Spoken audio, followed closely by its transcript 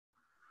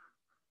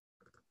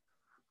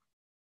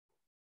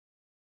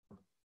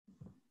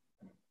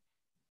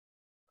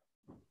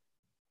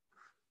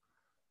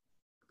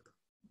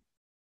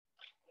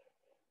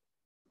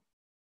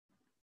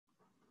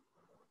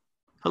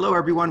Hello,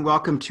 everyone.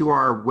 Welcome to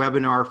our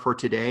webinar for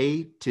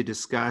today to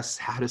discuss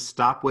how to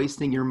stop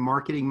wasting your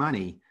marketing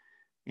money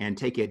and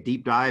take a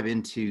deep dive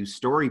into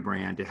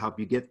StoryBrand to help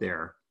you get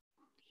there.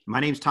 My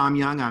name is Tom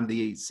Young. I'm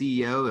the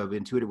CEO of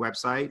Intuitive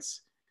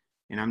Websites,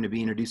 and I'm going to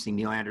be introducing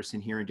Neil Anderson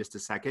here in just a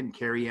second.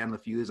 Carrie Ann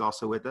LeFew is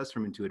also with us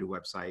from Intuitive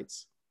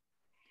Websites.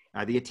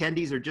 The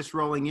attendees are just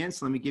rolling in,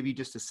 so let me give you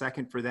just a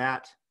second for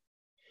that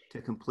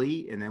to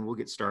complete, and then we'll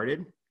get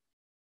started.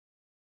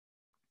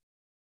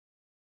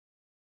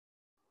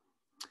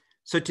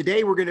 So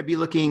today we're going to be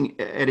looking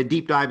at a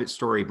deep dive at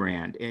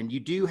StoryBrand, and you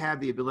do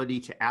have the ability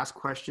to ask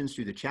questions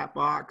through the chat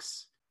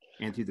box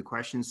and through the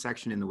questions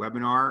section in the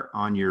webinar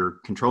on your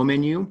control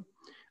menu.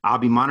 I'll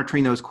be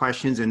monitoring those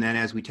questions, and then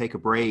as we take a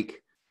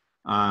break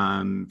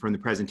from the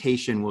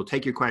presentation, we'll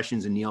take your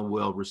questions and Neil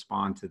will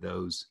respond to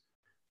those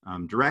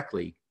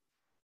directly.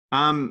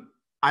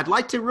 I'd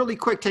like to really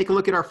quick take a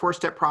look at our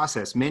four-step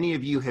process. Many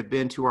of you have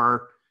been to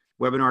our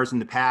webinars in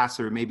the past,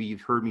 or maybe you've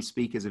heard me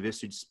speak as a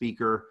Vistage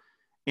speaker.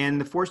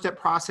 And the four-step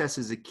process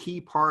is a key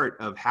part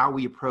of how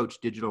we approach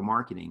digital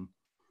marketing.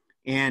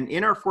 And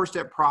in our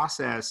four-step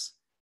process,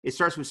 it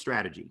starts with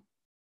strategy.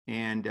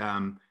 And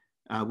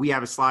we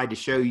have a slide to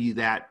show you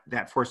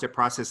that four-step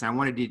process. And I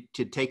wanted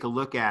to take a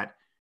look at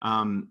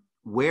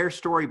where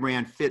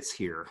StoryBrand fits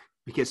here,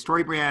 because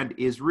StoryBrand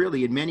is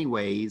really, in many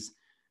ways,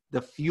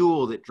 the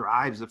fuel that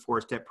drives the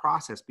four-step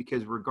process,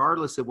 because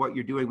regardless of what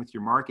you're doing with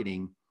your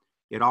marketing,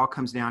 it all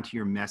comes down to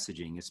your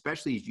messaging,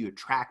 especially as you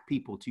attract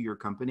people to your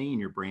company and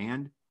your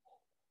brand.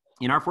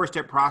 And our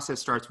four-step process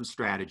starts with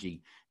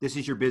strategy. This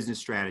is your business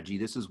strategy.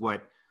 This is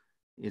what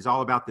is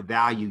all about the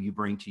value you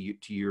bring to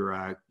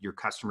your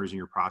customers and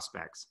your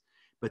prospects.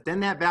 But then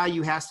that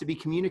value has to be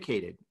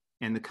communicated.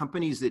 And the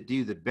companies that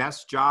do the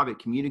best job at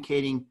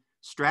communicating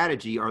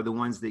strategy are the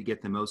ones that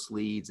get the most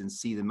leads and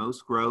see the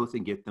most growth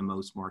and get the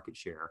most market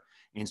share.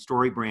 And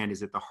StoryBrand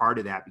is at the heart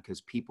of that because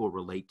people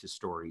relate to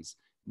stories.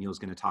 Neil's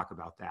going to talk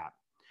about that.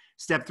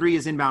 Step 3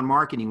 is inbound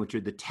marketing, which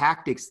are the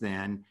tactics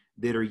then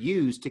that are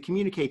used to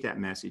communicate that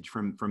message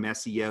from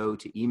SEO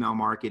to email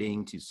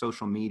marketing to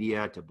social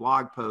media to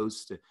blog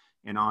posts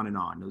and on and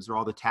on. Those are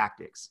all the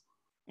tactics.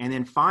 And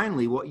then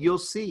finally, what you'll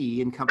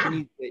see in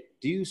companies that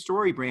do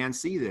StoryBrand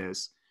see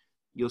this,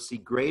 you'll see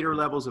greater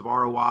levels of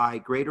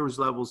ROI, greater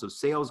levels of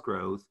sales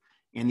growth,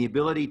 and the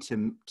ability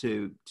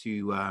to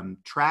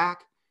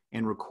track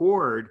and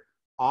record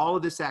all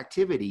of this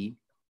activity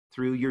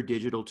through your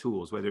digital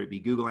tools, whether it be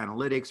Google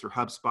Analytics or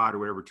HubSpot or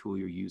whatever tool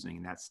you're using,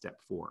 and that's step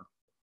 4.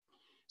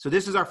 So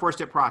this is our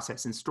four-step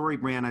process, and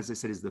StoryBrand, as I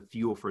said, is the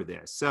fuel for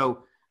this.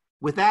 So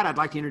with that, I'd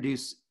like to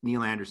introduce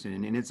Neil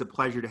Anderson, and it's a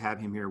pleasure to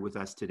have him here with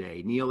us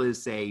today. Neil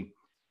is a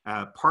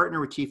partner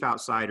with Chief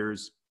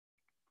Outsiders,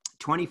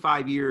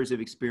 25 years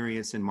of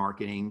experience in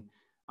marketing,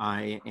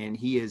 and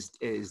he is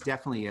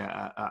definitely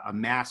a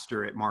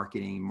master at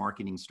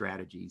marketing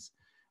strategies.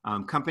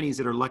 Companies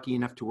that are lucky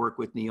enough to work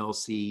with Neil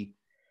see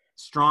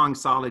strong,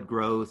 solid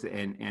growth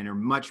and are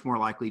much more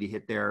likely to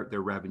hit their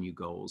revenue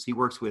goals. He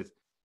works with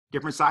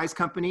different size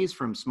companies,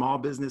 from small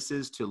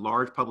businesses to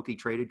large publicly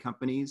traded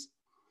companies.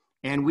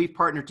 And we've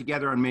partnered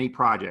together on many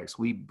projects.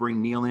 We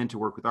bring Neil in to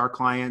work with our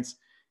clients,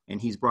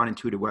 and he's brought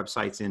Intuitive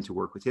Websites in to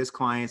work with his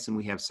clients. And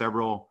we have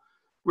several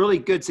really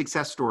good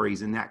success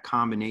stories in that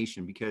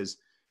combination because,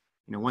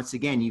 you know, once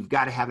again, you've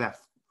got to have that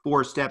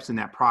 4 steps in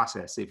that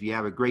process. If you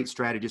have a great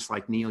strategist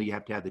like Neil, you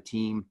have to have the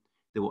team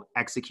that will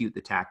execute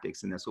the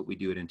tactics, and that's what we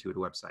do at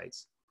Intuitive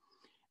Websites.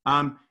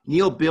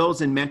 Neil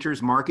builds and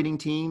mentors marketing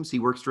teams. He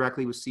works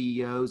directly with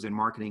CEOs and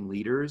marketing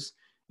leaders,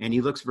 and he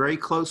looks very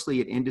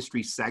closely at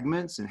industry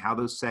segments and how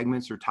those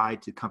segments are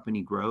tied to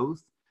company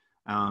growth.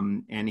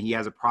 And he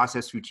has a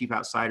process through Chief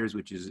Outsiders,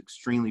 which is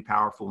extremely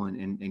powerful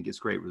and gets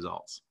great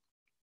results.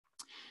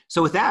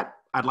 So with that,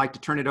 I'd like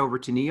to turn it over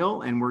to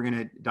Neil, and we're going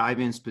to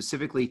dive in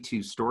specifically to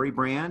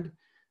StoryBrand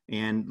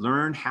and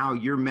learn how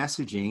your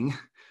messaging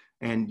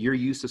and your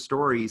use of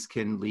stories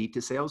can lead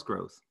to sales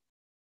growth.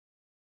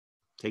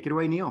 Take it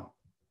away, Neil.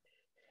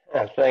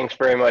 Thanks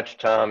very much,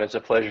 Tom. It's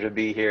a pleasure to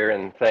be here,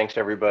 and thanks to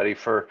everybody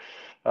for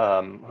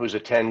who's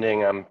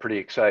attending. I'm pretty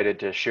excited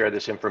to share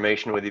this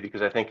information with you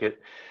because I think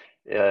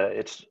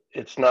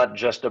it's not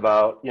just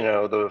about, you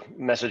know, the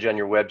message on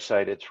your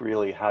website. It's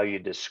really how you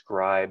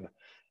describe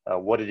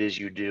what it is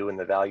you do and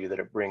the value that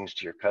it brings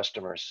to your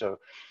customers. So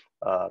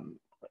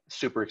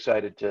super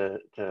excited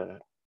to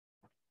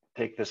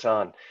take this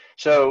on.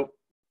 So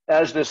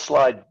as this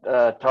slide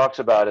talks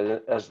about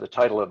it, as the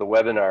title of the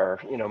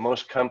webinar, you know,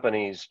 most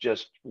companies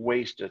just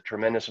waste a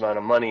tremendous amount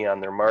of money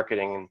on their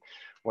marketing. And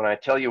when I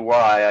tell you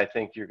why, I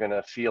think you're going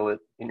to feel it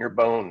in your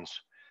bones.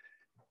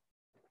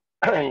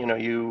 You know,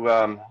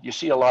 you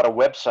see a lot of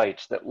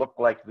websites that look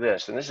like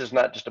this, and this is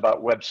not just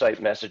about website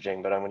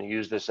messaging, but I'm going to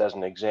use this as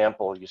an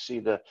example. You see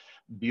the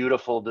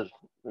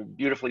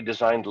beautifully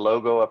designed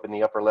logo up in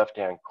the upper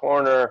left-hand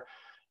corner,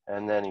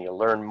 and then you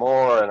learn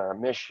more on our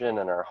mission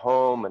and our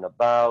home and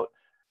about,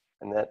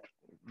 and that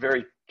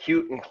very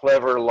cute and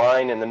clever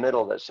line in the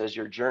middle that says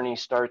your journey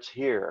starts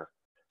here,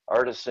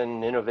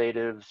 artisan,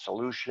 innovative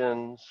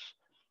solutions.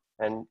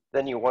 And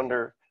then you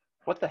wonder,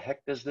 what the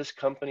heck does this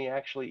company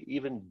actually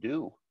even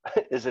do?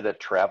 Is it a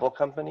travel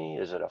company?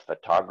 Is it a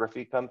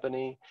photography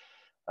company?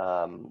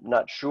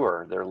 Not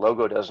sure. Their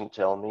logo doesn't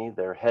tell me.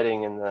 Their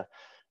heading in the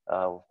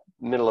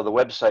middle of the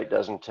website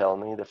doesn't tell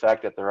me. The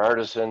fact that they're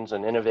artisans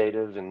and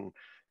innovative and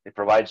they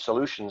provide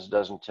solutions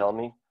doesn't tell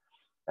me.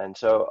 And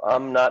so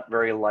I'm not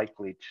very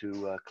likely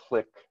to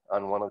click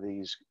on one of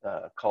these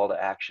call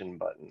to action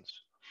buttons.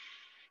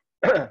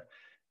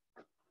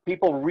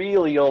 People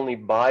really only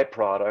buy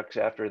products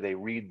after they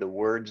read the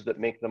words that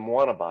make them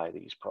want to buy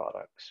these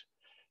products.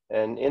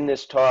 And in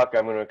this talk,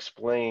 I'm going to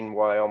explain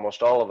why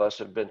almost all of us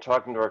have been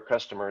talking to our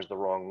customers the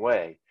wrong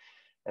way,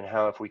 and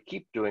how if we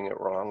keep doing it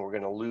wrong, we're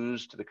going to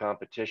lose to the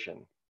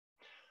competition.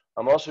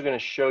 I'm also going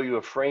to show you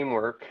a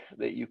framework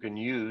that you can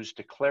use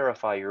to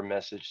clarify your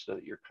message so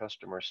that your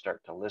customers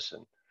start to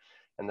listen.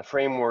 And the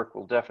framework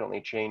will definitely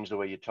change the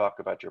way you talk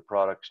about your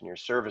products and your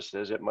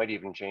services. It might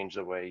even change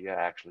the way you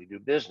actually do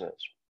business.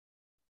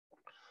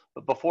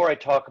 But before I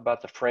talk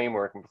about the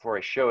framework and before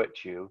I show it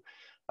to you,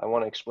 I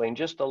want to explain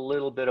just a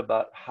little bit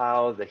about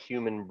how the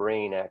human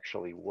brain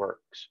actually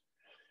works.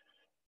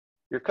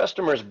 Your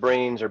customers'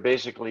 brains are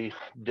basically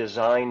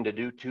designed to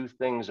do two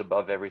things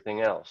above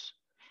everything else.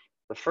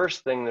 The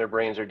first thing their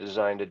brains are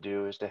designed to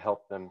do is to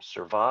help them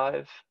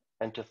survive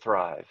and to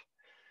thrive.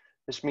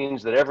 This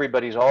means that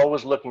everybody's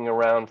always looking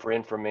around for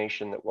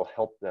information that will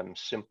help them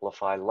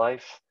simplify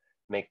life,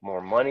 make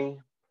more money,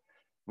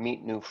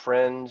 meet new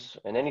friends,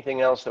 and anything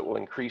else that will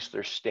increase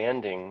their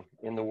standing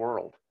in the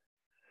world.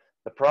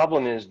 The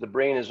problem is the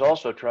brain is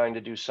also trying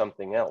to do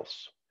something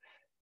else.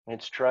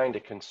 It's trying to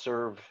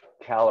conserve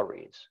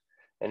calories.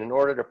 And in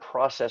order to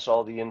process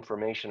all the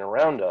information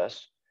around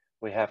us,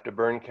 we have to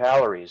burn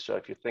calories. So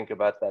if you think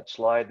about that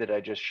slide that I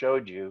just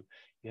showed you,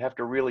 you have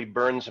to really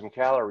burn some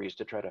calories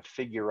to try to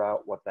figure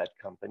out what that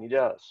company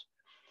does.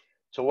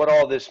 So what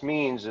all this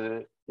means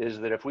is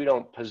that if we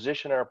don't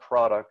position our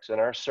products and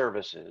our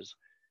services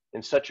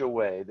in such a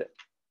way that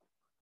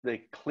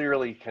they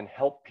clearly can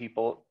help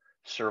people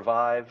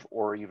survive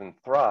or even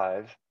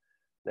thrive,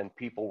 then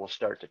people will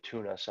start to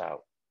tune us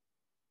out.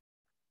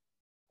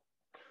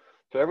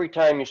 So every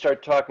time you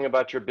start talking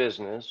about your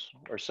business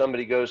or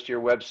somebody goes to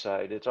your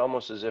website, it's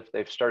almost as if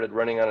they've started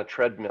running on a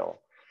treadmill.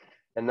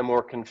 And the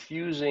more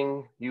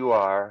confusing you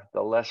are,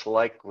 the less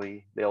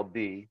likely they'll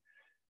be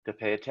to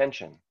pay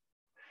attention.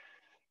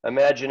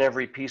 Imagine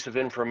every piece of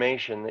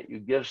information that you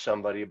give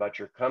somebody about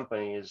your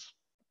company is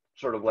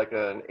sort of like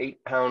an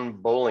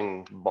 8-pound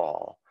bowling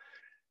ball.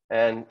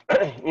 And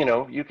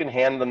you can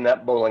hand them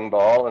that bowling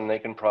ball and they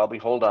can probably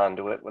hold on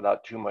to it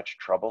without too much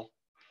trouble.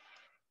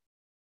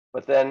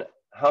 But then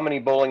how many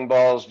bowling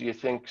balls do you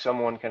think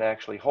someone can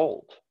actually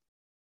hold?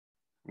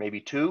 Maybe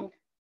 2?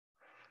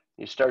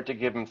 You start to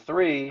give them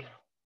 3,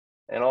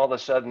 and all of a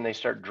sudden they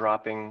start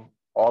dropping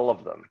all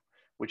of them,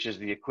 which is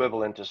the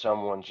equivalent to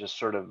someone just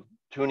sort of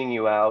tuning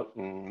you out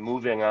and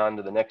moving on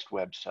to the next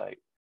website,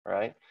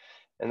 right?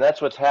 And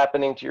that's what's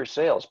happening to your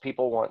sales.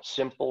 People want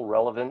simple,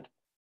 relevant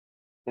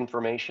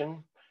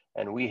information,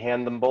 and we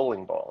hand them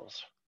bowling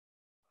balls.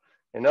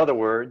 In other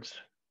words,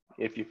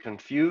 if you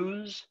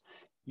confuse,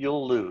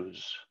 you'll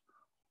lose.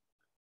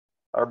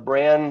 Our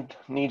brand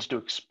needs to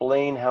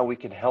explain how we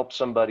can help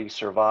somebody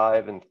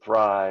survive and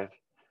thrive,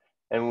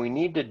 and we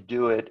need to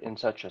do it in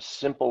such a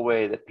simple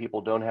way that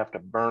people don't have to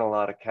burn a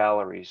lot of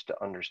calories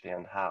to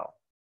understand how.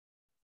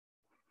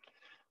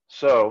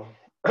 So,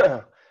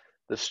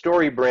 the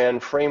story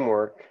brand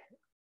framework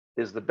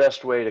is the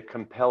best way to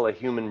compel a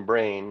human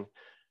brain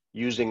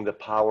using the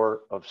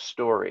power of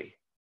story.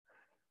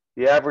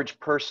 The average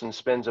person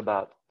spends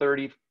about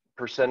 30%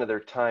 of their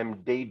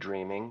time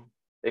daydreaming,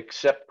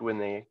 except when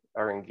they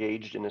are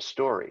engaged in a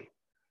story.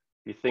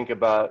 You think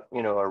about,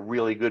 a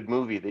really good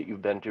movie that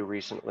you've been to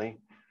recently,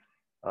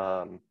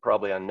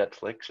 probably on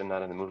Netflix and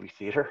not in the movie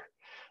theater.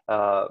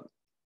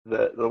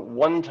 The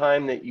one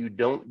time that you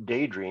don't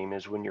daydream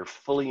is when you're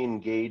fully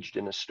engaged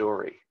in a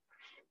story.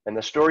 And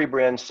the Story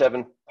Brand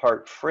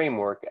 7-part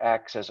framework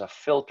acts as a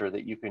filter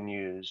that you can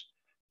use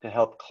to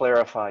help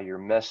clarify your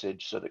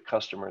message so that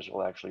customers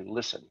will actually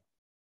listen.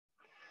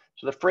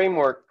 So the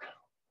framework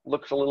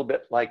looks a little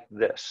bit like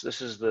this.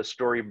 This is the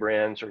Story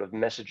Brand sort of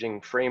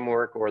messaging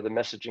framework, or the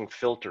messaging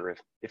filter,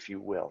 if you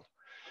will.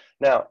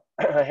 Now,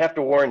 I have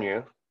to warn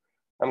you,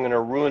 I'm going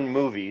to ruin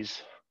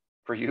movies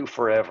for you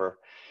forever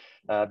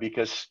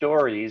because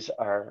stories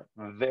are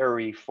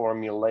very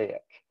formulaic.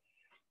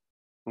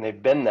 And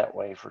they've been that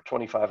way for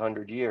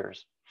 2,500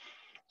 years.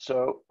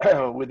 So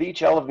with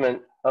each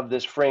element of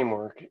this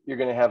framework, you're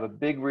going to have a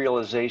big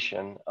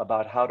realization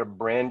about how to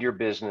brand your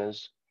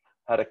business,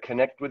 how to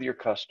connect with your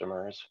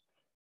customers,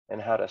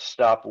 and how to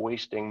stop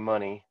wasting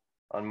money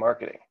on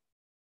marketing.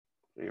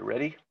 Are you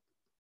ready?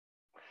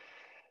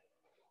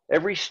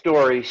 Every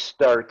story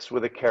starts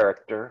with a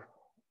character,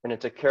 and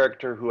it's a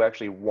character who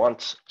actually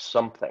wants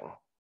something.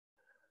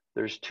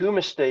 There's 2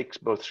 mistakes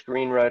both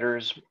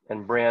screenwriters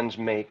and brands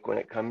make when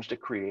it comes to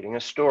creating a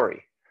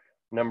story.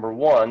 Number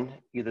 1,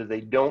 either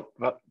they don't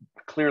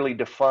clearly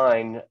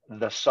define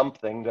the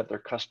something that their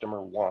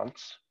customer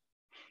wants,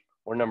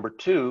 or number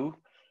 2,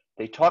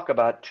 They talk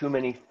about too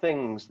many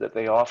things that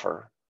they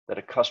offer that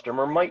a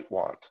customer might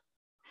want.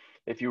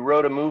 If you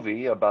wrote a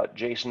movie about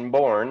Jason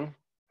Bourne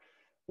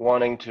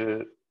wanting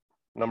to,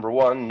 number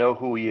one, know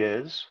who he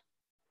is,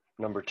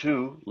 number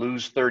two,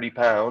 lose 30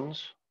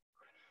 pounds,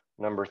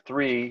 number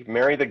three,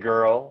 marry the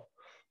girl,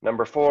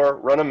 number four,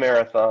 run a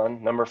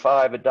marathon, number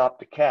five,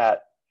 adopt a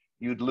cat,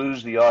 you'd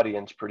lose the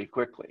audience pretty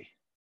quickly.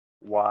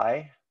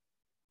 Why?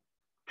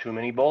 Too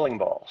many bowling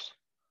balls.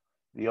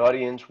 The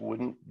audience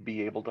wouldn't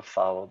be able to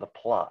follow the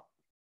plot.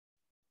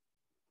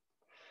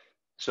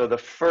 So the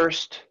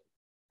first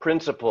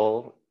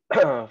principle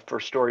for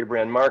story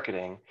brand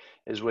marketing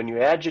is when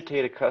you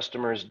agitate a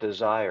customer's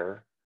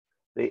desire,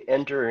 they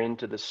enter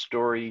into the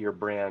story your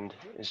brand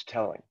is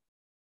telling.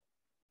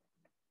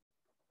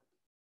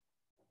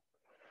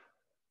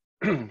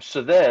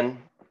 So then,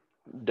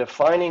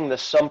 defining the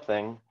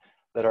something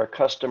that our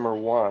customer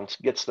wants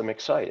gets them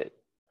excited.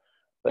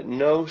 But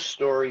no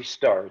story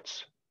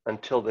starts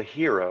until the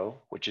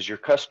hero, which is your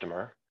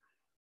customer,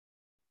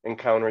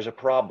 encounters a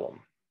problem.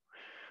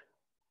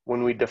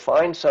 When we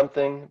define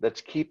something that's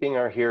keeping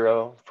our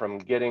hero from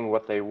getting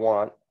what they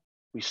want,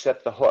 we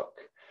set the hook.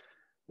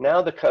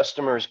 Now the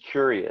customer is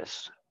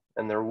curious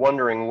and they're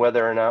wondering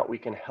whether or not we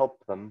can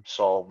help them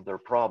solve their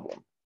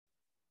problem.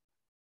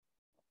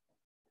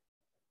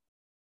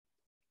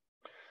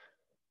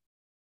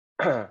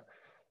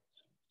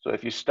 So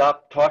if you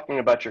stop talking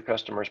about your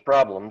customer's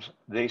problems,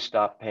 they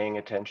stop paying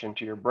attention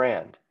to your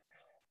brand.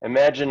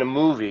 Imagine a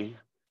movie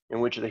in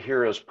which the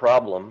hero's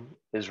problem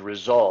is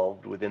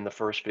resolved within the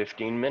first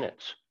 15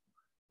 minutes.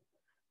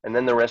 And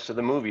then the rest of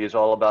the movie is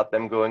all about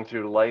them going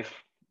through life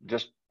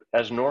just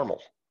as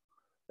normal.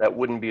 That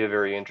wouldn't be a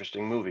very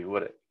interesting movie,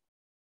 would it?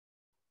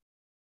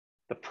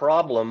 The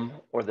problem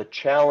or the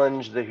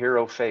challenge the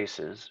hero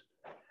faces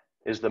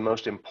is the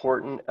most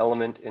important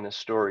element in a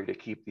story to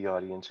keep the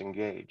audience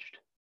engaged.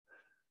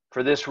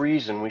 For this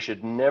reason, we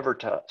should never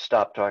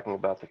stop talking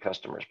about the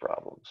customer's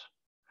problems.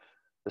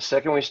 The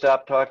second we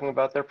stop talking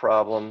about their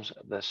problems,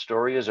 the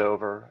story is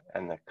over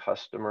and the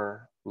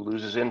customer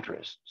loses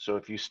interest. So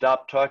if you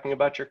stop talking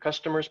about your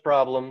customer's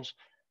problems,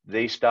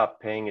 they stop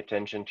paying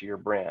attention to your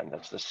brand.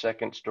 That's the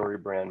second story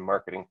brand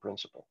marketing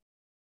principle.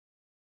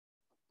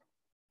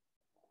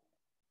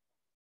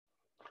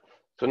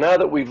 So now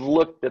that we've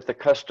looked at the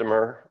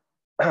customer,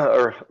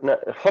 or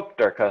hooked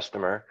our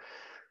customer,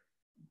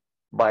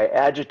 by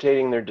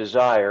agitating their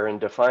desire and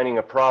defining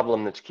a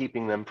problem that's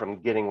keeping them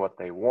from getting what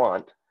they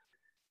want,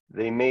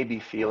 they may be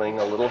feeling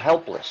a little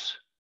helpless.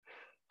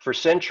 For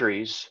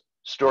centuries,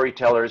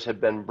 storytellers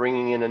have been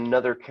bringing in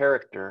another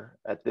character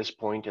at this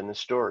point in the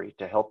story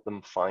to help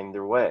them find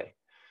their way.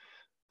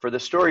 For the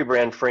story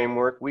brand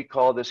framework, we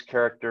call this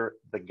character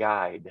the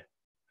guide.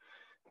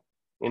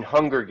 In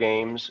Hunger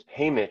Games,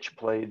 Haymitch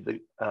played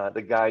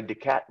the guide to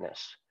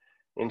Katniss.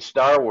 In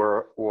Star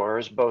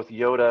Wars, both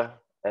Yoda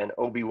and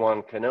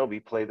Obi-Wan Kenobi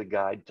play the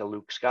guide to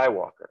Luke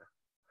Skywalker.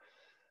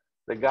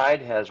 The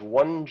guide has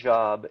one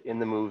job in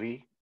the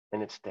movie,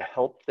 and it's to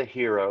help the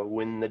hero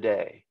win the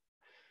day.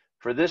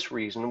 For this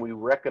reason, we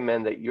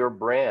recommend that your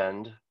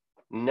brand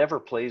never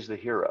plays the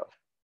hero.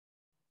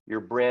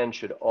 Your brand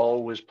should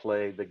always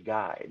play the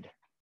guide.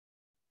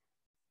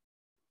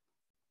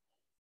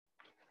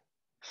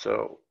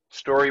 So,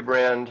 story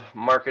brand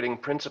marketing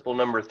principle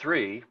number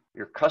 3,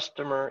 your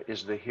customer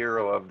is the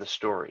hero of the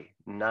story,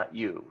 not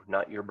you,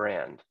 not your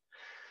brand.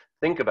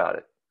 Think about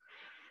it.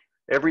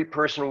 Every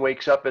person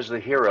wakes up as the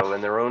hero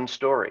in their own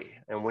story.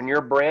 And when your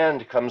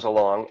brand comes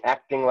along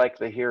acting like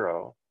the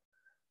hero,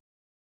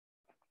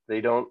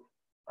 they don't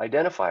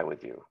identify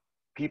with you.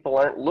 People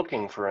aren't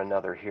looking for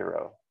another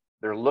hero.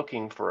 They're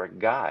looking for a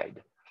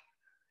guide.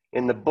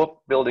 In the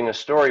book, Building a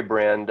Story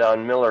Brand,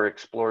 Don Miller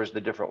explores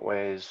the different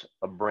ways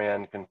a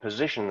brand can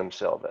position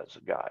themselves as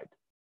a guide.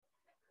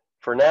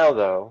 For now,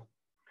 though,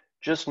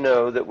 just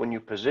know that when you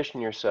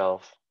position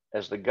yourself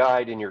as the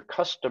guide in your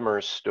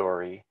customer's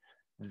story,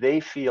 they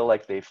feel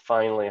like they've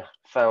finally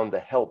found the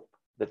help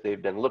that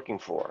they've been looking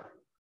for.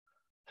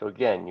 So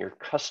again, your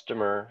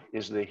customer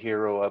is the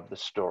hero of the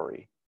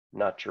story,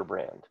 not your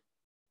brand.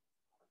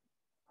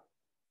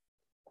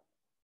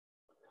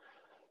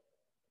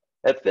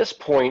 At this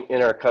point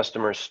in our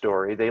customer's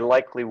story, they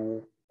likely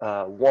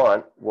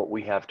want what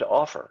we have to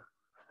offer.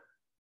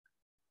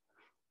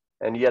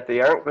 And yet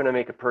they aren't going to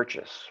make a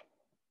purchase.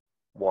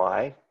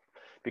 Why?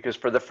 Because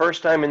for the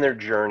first time in their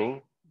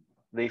journey,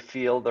 they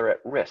feel they're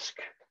at risk.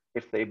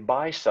 If they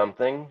buy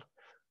something,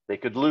 they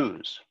could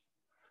lose.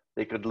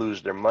 They could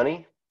lose their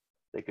money,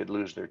 they could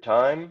lose their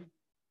time,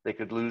 they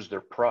could lose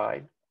their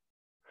pride.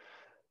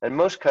 And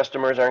most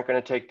customers aren't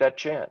going to take that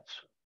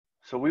chance.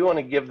 So we want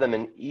to give them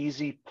an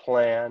easy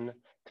plan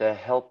to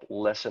help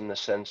lessen the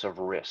sense of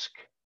risk.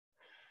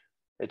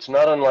 It's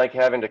not unlike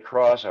having to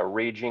cross a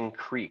raging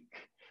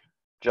creek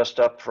just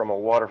up from a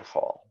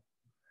waterfall.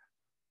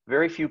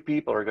 Very few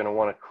people are going to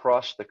want to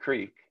cross the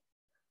creek,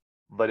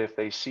 but if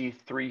they see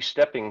 3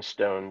 stepping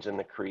stones in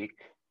the creek,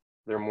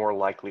 they're more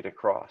likely to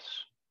cross.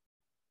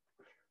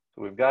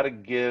 So we've got to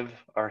give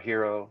our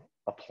hero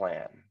a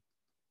plan,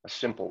 a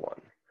simple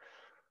one.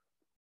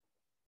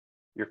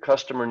 Your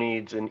customer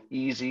needs an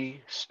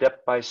easy,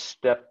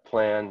 step-by-step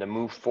plan to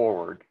move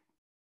forward,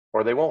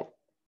 or they won't.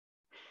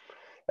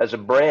 As a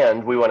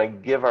brand, we want to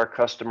give our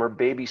customer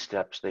baby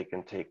steps they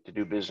can take to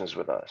do business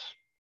with us.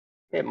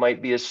 It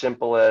might be as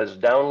simple as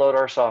download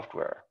our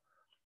software,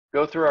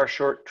 go through our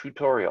short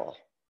tutorial,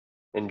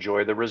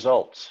 enjoy the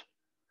results.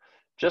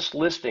 Just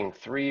listing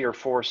 3 or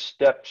 4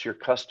 steps your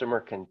customer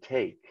can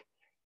take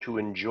to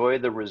enjoy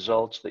the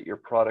results that your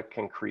product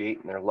can create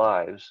in their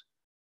lives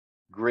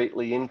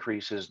greatly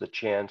increases the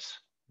chance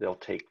they'll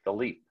take the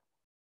leap.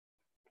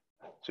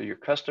 So your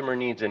customer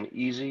needs an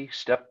easy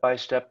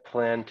step-by-step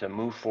plan to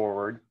move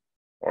forward,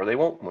 or they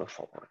won't move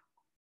forward.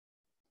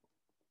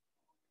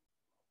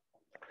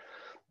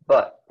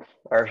 But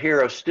our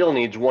hero still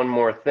needs one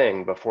more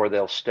thing before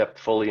they'll step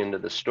fully into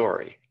the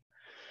story.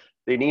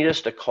 They need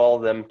us to call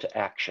them to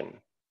action.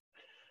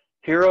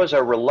 Heroes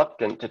are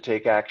reluctant to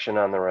take action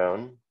on their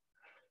own.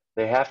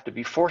 They have to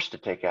be forced to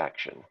take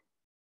action.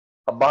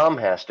 A bomb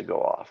has to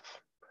go off.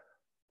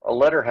 A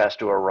letter has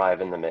to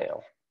arrive in the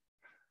mail.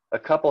 A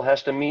couple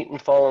has to meet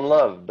and fall in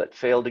love, but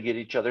fail to get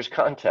each other's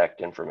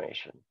contact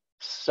information.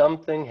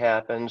 Something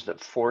happens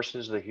that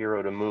forces the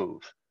hero to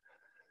move.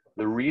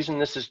 The reason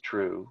this is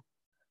true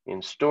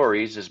in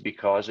stories is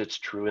because it's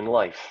true in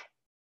life.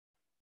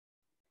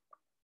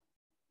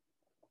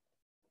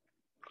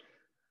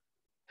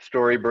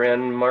 Story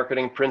brand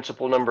marketing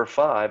principle number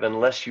 5,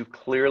 unless you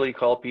clearly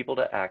call people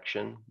to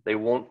action, they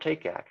won't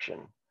take action.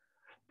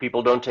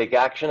 People don't take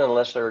action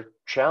unless they're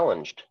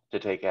challenged to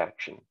take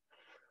action.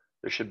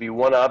 There should be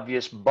one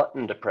obvious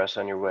button to press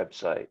on your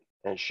website,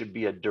 and it should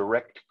be a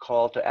direct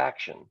call to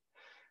action.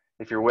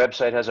 If your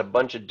website has a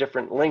bunch of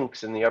different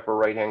links in the upper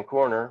right-hand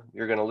corner,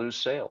 you're going to lose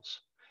sales.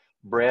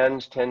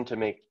 Brands tend to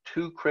make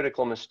 2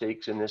 critical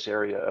mistakes in this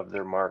area of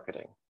their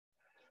marketing.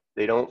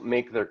 They don't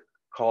make their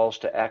calls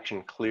to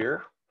action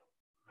clear,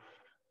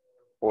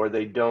 or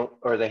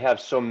they have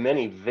so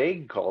many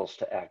vague calls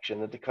to action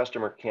that the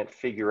customer can't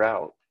figure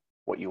out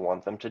what you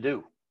want them to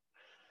do.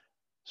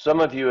 Some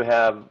of you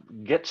have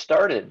get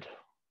started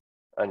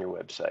on your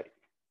website.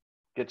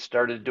 Get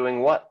started doing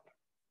what?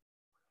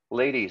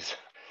 Ladies,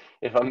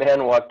 if a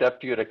man walked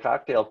up to you at a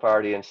cocktail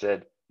party and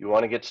said, "You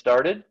want to get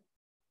started?"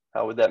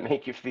 How would that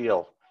make you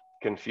feel?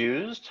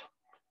 Confused?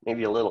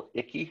 Maybe a little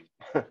icky?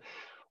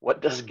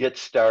 What does get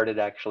started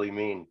actually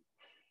mean?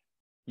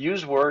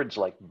 Use words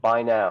like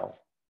buy now,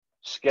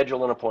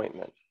 schedule an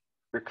appointment.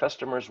 Your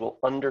customers will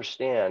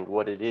understand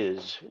what it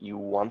is you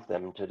want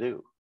them to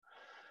do.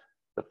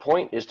 The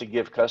point is to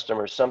give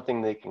customers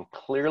something they can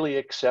clearly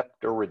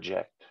accept or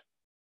reject.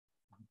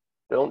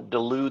 Don't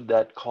delude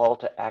that call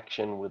to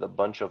action with a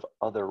bunch of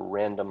other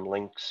random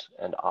links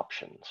and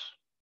options.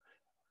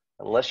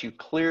 Unless you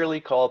clearly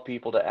call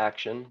people to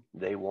action,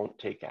 they won't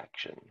take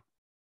action.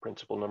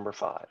 Principle number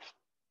 5.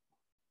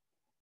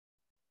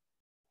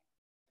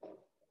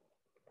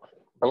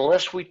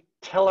 Unless we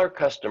tell our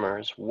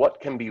customers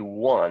what can be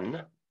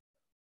won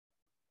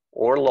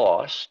or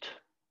lost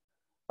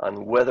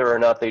on whether or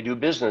not they do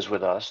business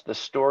with us, the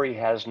story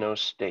has no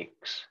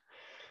stakes.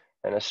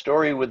 And a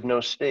story with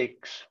no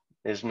stakes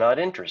is not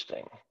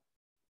interesting.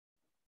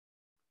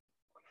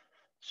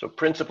 So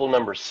principle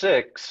number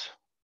 6,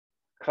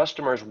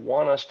 customers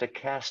want us to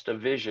cast a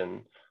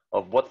vision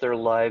of what their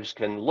lives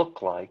can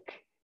look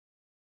like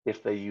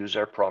if they use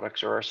our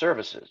products or our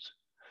services.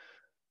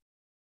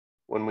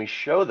 When we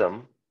show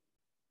them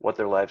what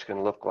their lives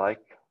can look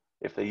like,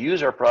 if they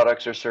use our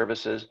products or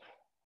services,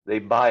 they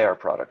buy our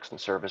products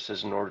and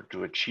services in order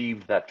to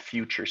achieve that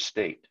future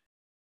state.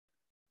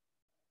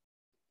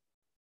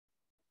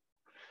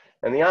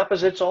 And the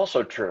opposite's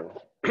also true.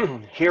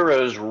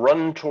 Heroes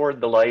run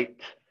toward the light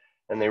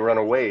and they run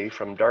away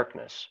from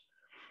darkness.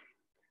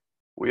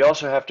 We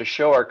also have to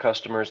show our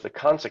customers the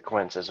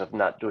consequences of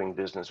not doing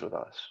business with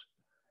us.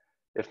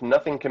 If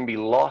nothing can be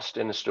lost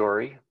in a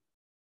story,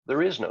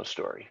 there is no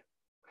story.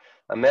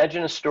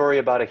 Imagine a story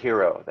about a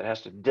hero that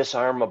has to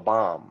disarm a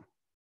bomb,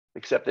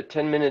 except that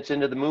 10 minutes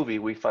into the movie,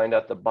 we find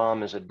out the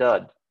bomb is a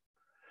dud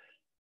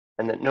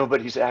and that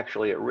nobody's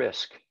actually at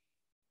risk.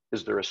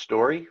 Is there a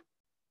story?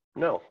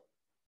 No,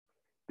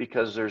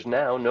 because there's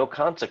now no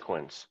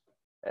consequence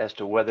as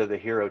to whether the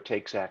hero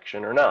takes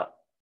action or not.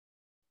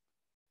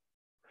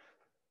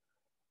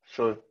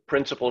 So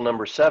principle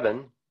number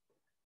 7,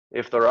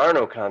 if there are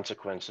no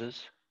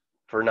consequences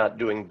for not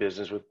doing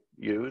business with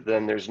you,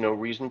 then there's no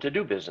reason to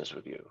do business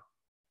with you.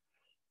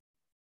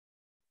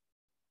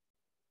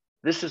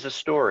 This is a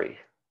story.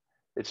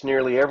 It's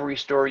nearly every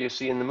story you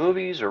see in the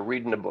movies or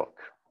read in a book.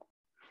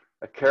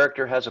 A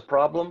character has a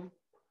problem.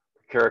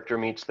 The character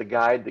meets the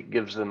guide that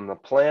gives them a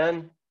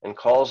plan and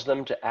calls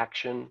them to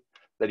action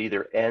that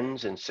either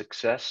ends in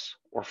success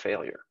or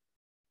failure.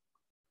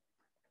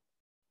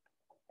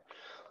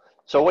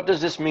 So what does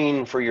this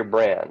mean for your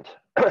brand?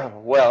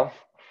 Well,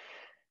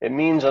 it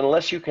means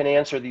unless you can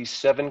answer these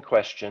 7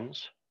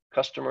 questions,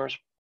 customers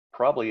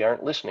probably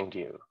aren't listening to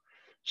you.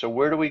 So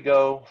where do we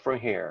go from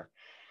here?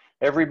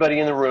 Everybody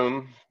in the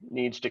room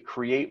needs to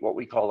create what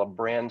we call a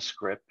brand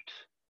script,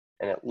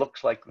 and it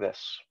looks like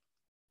this.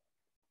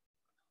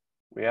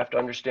 We have to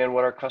understand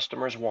what our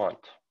customers want.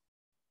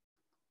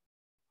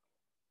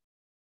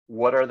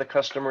 What are the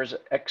customers'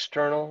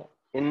 external,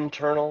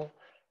 internal,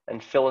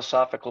 and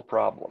philosophical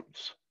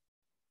problems?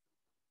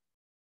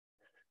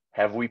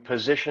 Have we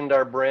positioned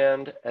our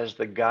brand as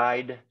the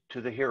guide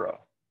to the hero?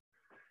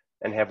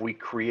 And have we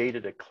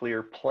created a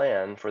clear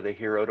plan for the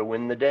hero to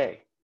win the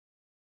day?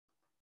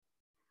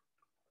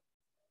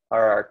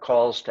 Are our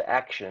calls to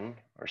action,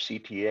 or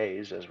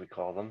CTAs as we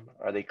call them,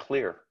 are they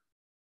clear?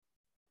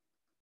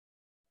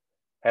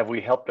 Have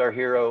we helped our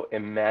hero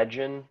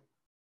imagine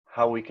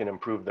how we can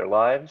improve their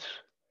lives?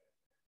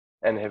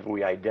 And have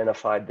we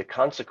identified the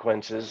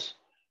consequences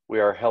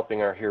we are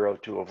helping our hero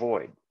to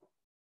avoid?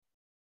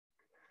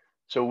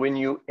 So when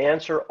you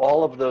answer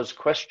all of those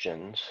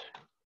questions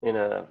in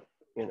a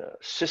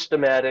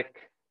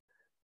systematic,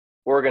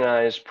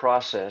 organized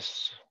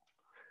process,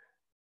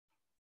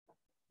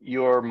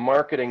 your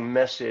marketing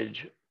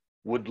message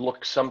would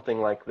look something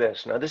like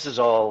this. Now, this is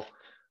all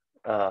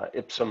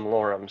ipsum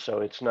lorem, so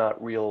it's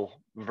not real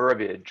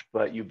verbiage,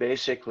 but you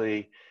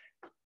basically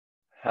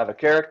have a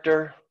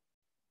character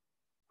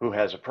who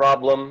has a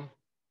problem.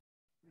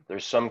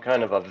 There's some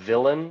kind of a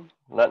villain,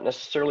 not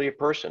necessarily a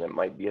person, it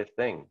might be a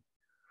thing.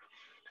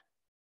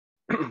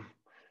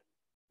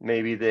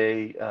 Maybe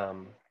they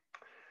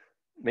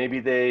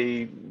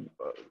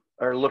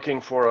are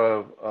looking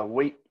for a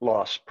weight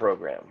loss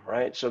program,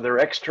 right? So their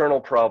external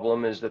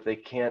problem is that they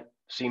can't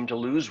seem to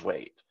lose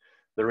weight.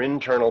 Their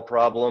internal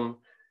problem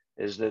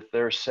is that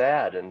they're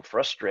sad and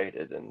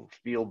frustrated and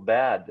feel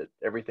bad that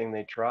everything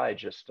they try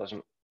just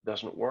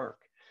doesn't work.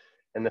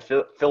 And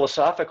the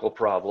philosophical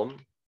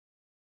problem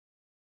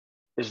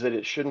is that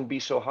it shouldn't be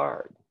so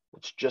hard.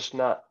 It's just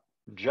not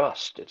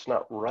just, it's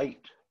not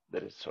right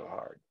that it's so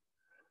hard.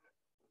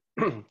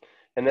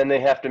 And then they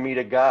have to meet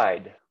a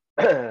guide.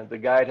 The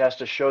guide has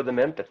to show them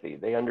empathy.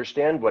 They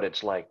understand what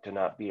it's like to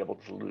not be able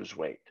to lose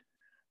weight,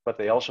 but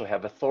they also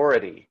have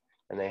authority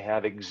and they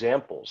have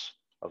examples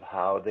of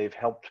how they've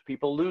helped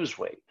people lose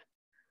weight.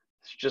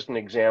 It's just an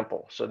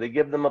example. So they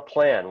give them a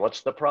plan.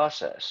 What's the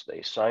process?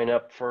 They sign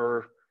up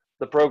for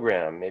the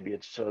program. Maybe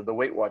it's the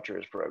Weight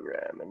Watchers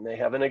program, and they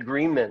have an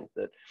agreement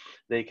that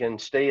they can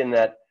stay in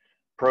that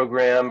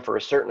program for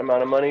a certain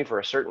amount of money for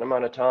a certain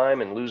amount of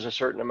time and lose a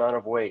certain amount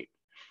of weight.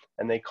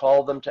 And they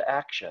call them to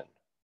action.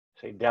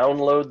 Say,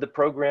 download the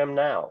program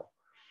now,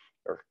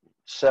 or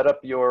set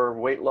up your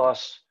weight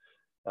loss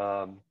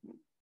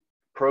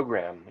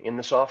program in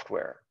the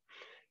software.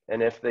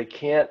 And if they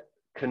can't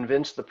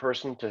convince the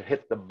person to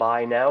hit the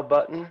buy now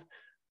button,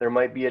 there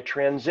might be a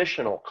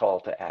transitional call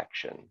to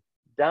action.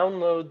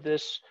 Download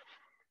this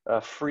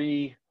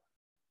free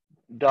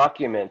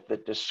document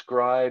that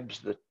describes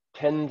the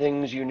 10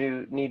 things you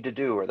need to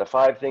do, or the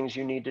 5 things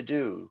you need to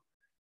do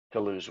to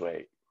lose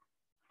weight.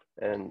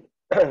 And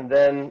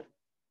then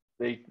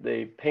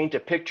they paint a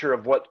picture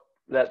of what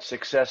that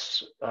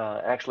success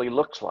actually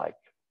looks like.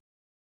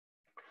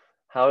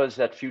 How is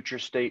that future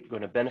state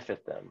going to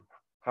benefit them?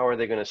 How are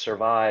they going to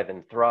survive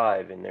and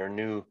thrive in their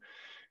new,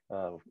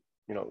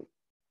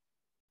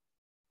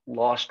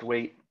 lost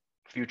weight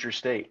future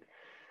state?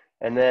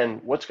 And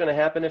then what's going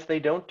to happen if they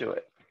don't do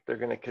it? They're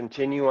going to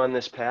continue on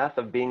this path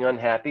of being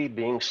unhappy,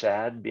 being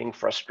sad, being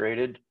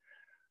frustrated,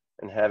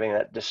 and having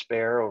that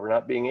despair over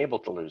not being able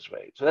to lose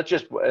weight. So that's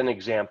just an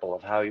example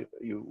of how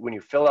you when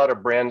you fill out a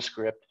brand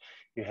script,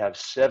 you have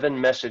 7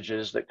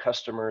 messages that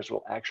customers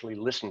will actually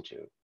listen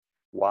to.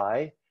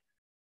 Why?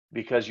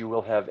 Because you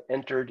will have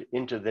entered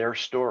into their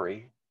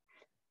story.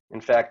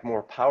 In fact,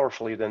 more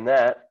powerfully than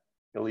that,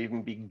 you'll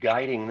even be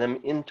guiding them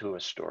into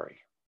a story.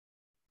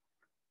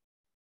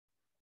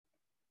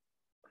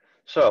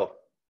 So,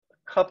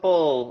 a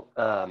couple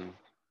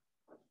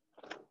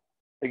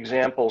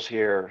examples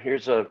here.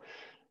 Here's a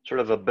sort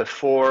of a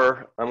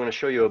before. I'm going to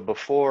show you a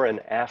before and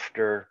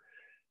after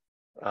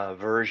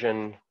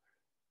version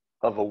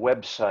of a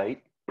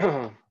website.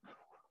 And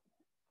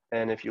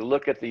if you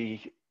look at the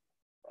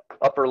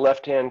upper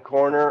left-hand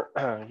corner,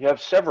 you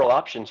have several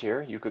options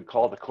here. You could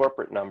call the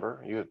corporate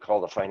number, you could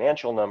call the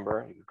financial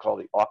number, you could call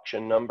the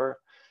auction number,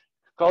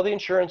 call the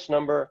insurance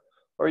number,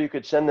 or you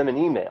could send them an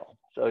email.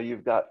 So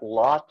you've got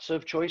lots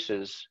of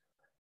choices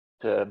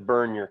to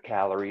burn your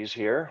calories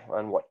here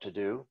on what to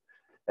do.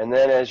 And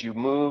then as you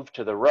move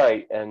to the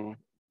right, and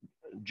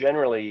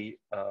generally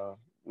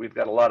we've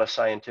got a lot of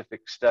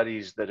scientific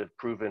studies that have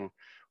proven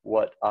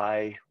what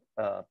eye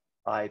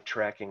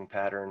tracking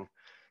pattern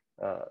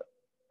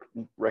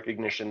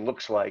recognition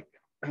looks like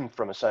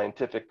from a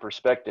scientific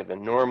perspective.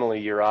 And normally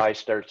your eye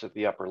starts at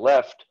the upper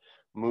left,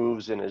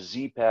 moves in a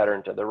Z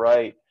pattern to the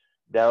right,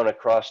 down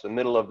across the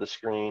middle of the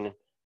screen,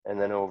 and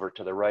then over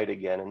to the right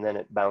again. And then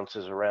it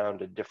bounces around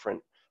to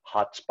different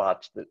hot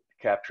spots that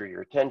capture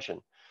your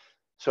attention.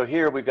 So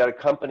here we've got a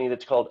company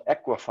that's called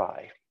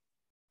Equify.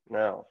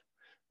 Now,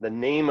 the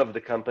name of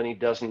the company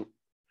doesn't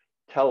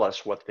tell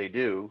us what they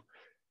do.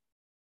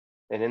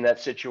 And in that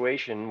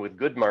situation with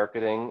good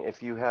marketing,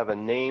 if you have a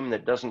name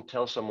that doesn't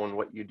tell someone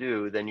what you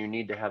do, then you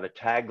need to have a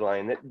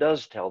tagline that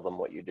does tell them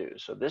what you do.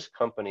 So this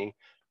company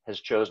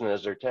has chosen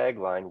as their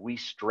tagline, "We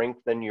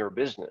strengthen your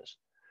business."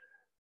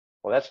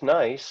 Well, that's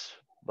nice,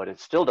 but it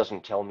still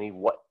doesn't tell me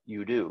what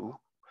you do.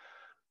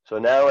 So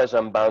now as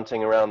I'm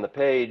bouncing around the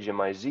page in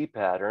my Z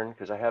pattern,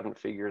 because I haven't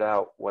figured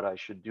out what I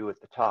should do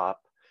at the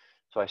top,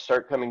 so I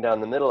start coming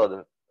down the middle of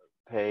the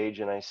page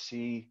and I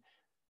see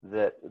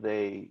that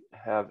they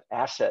have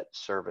asset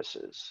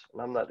services.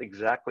 And I'm not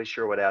exactly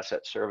sure what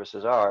asset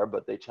services are,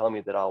 but they tell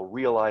me that I'll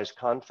realize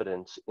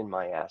confidence in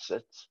my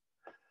assets.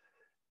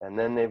 And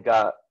then they've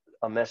got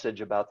a message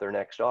about their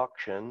next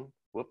auction.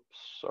 Whoops,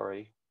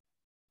 sorry.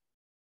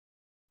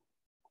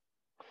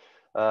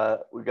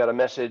 We've got a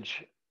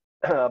message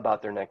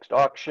about their next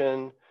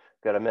auction,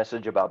 got a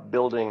message about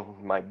building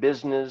my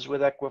business with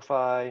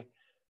Equify,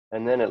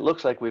 and then it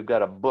looks like we've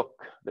got a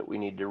book that we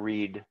need to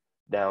read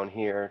down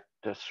here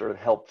to sort of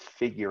help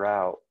figure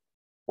out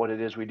what it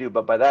is we do.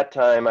 But by that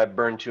time, I've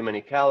burned too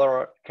many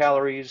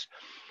calories,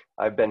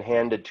 I've been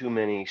handed too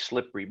many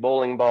slippery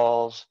bowling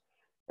balls,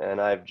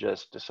 and I've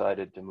just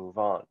decided to move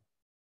on.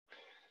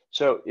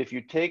 So if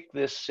you take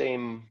this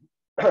same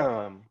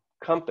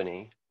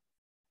company,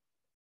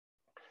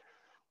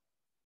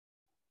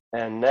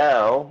 and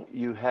now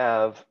you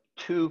have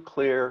two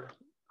clear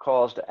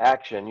calls to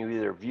action. You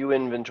either view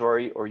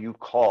inventory or you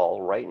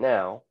call right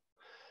now.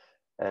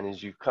 And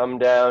as you come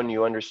down,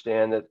 you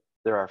understand that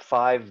there are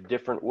 5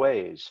 different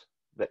ways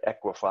that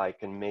Equify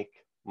can make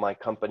my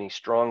company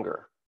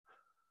stronger.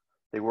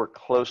 They work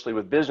closely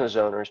with business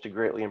owners to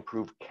greatly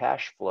improve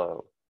cash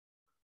flow,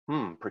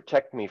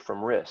 protect me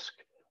from risk,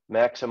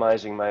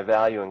 maximizing my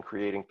value and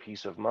creating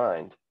peace of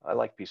mind. I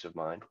like peace of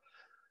mind.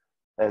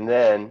 And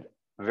then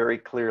very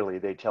clearly,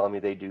 they tell me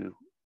they do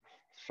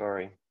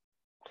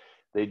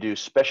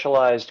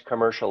specialized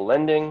commercial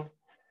lending,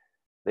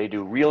 they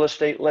do real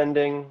estate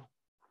lending,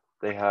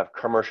 they have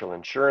commercial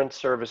insurance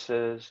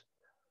services,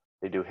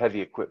 they do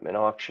heavy equipment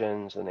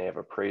auctions, and they have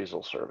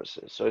appraisal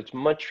services. So it's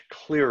much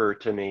clearer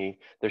to me.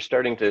 They're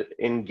starting to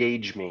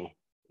engage me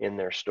in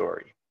their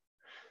story.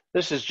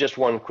 This is just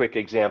one quick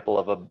example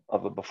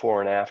of a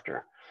before and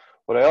after.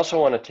 What I also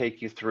want to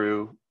take you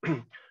through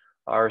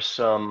are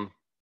some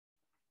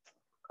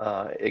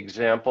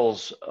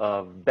examples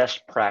of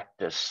best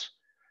practice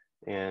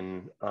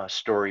in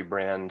story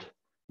brand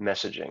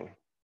messaging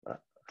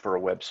for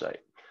a website.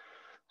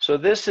 So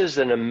this is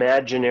an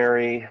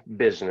imaginary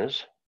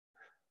business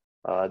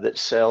that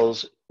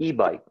sells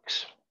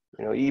e-bikes.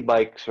 You know,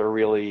 e-bikes are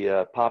really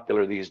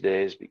popular these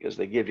days because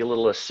they give you a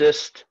little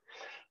assist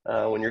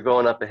when you're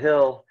going up a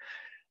hill.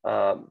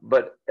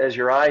 But as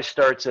your eye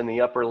starts in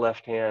the upper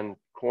left-hand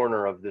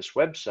corner of this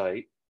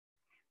website,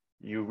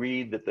 you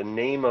read that the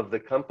name of the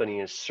company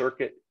is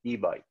Circuit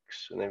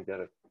e-bikes, and they've got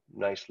a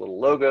nice little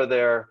logo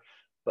there,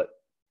 but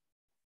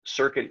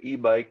Circuit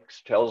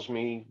e-bikes tells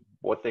me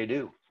what they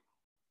do.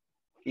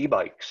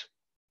 E-bikes,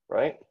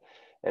 right?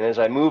 And as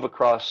I move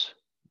across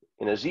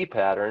in a Z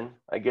pattern,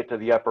 I get to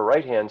the upper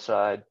right-hand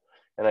side,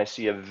 and I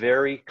see a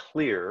very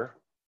clear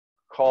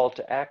call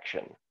to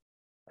action.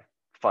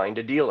 Find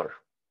a dealer.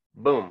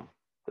 Boom.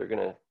 They're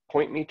going to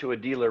point me to a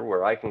dealer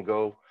where I can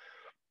go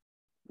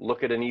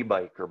look at an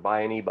e-bike or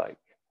buy an e-bike.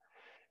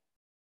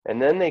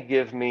 And then they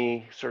give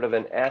me sort of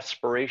an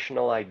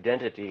aspirational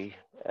identity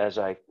as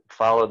I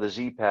follow the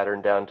Z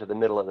pattern down to the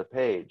middle of the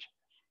page.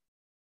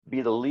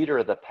 Be the leader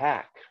of the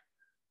pack.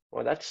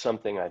 Well, that's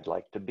something I'd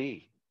like to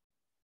be.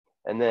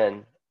 And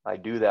then I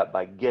do that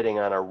by getting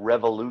on a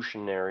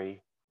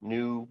revolutionary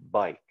new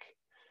bike.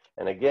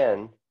 And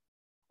again,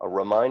 a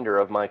reminder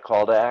of my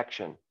call to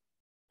action.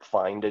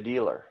 Find a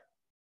dealer.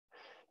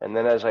 And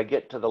then as I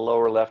get to the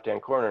lower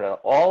left-hand corner, now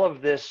all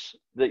of this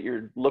that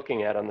you're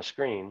looking at on the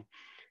screen,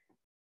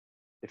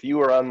 if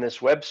you are on this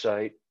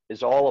website,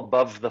 is all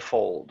above the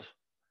fold,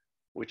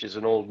 which is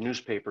an old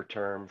newspaper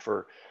term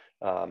for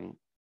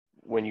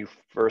when you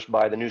first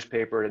buy the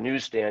newspaper at a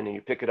newsstand and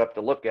you pick it up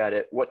to look at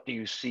it, what do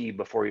you see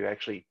before you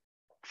actually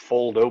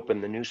fold open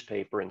the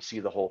newspaper and see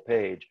the whole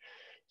page?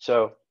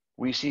 So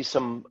we see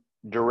some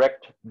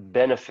direct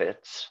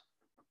benefits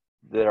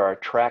that are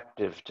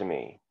attractive to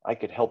me. I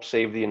could help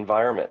save the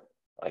environment.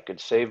 I could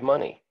save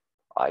money.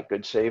 I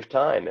could save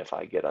time if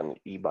I get on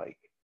the e-bike.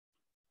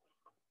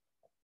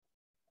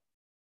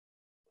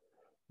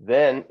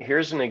 Then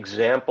here's an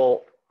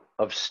example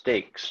of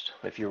stakes.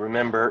 If you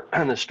remember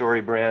the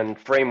story brand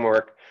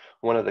framework,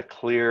 one of the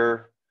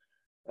clear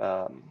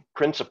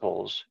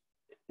principles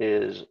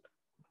is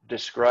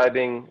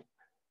describing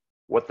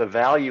what the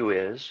value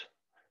is,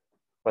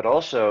 but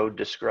also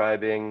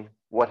describing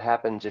what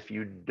happens if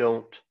you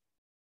don't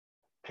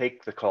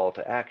take the call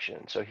to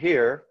action. So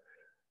here,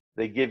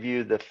 they give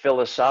you the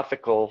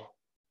philosophical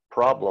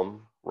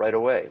problem right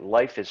away.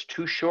 Life is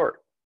too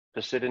short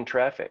to sit in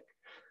traffic.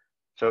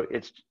 So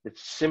it's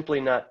simply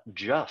not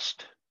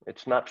just.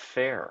 It's not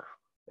fair.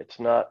 It's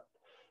not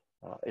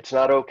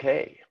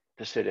okay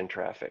to sit in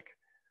traffic.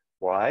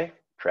 Why?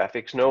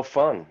 Traffic's no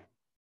fun.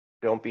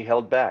 Don't be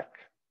held back.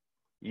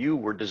 You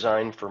were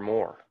designed for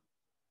more.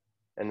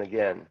 And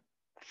again,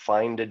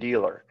 find a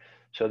dealer.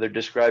 So they're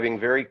describing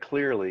very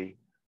clearly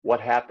what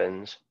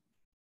happens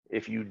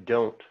if you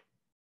don't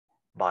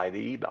buy the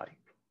e-bike.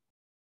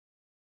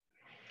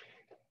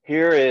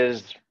 Here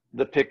is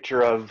the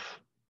picture of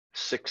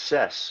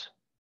success,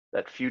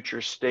 that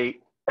future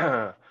state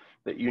that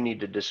you need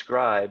to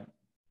describe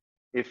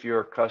if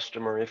your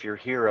customer, if your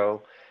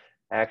hero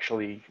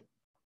actually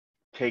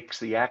takes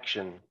the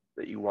action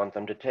that you want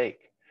them to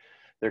take.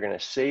 They're going to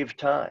save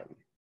time.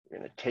 You're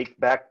going to take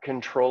back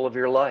control of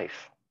your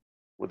life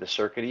with a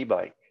circuit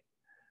e-bike.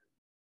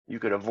 You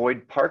could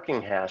avoid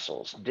parking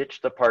hassles,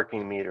 ditch the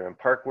parking meter and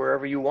park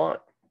wherever you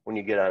want when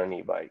you get on an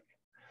e-bike.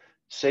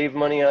 Save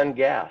money on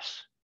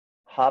gas.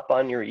 Hop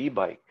on your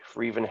e-bike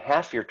for even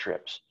half your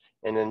trips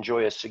and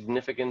enjoy a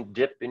significant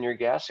dip in your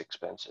gas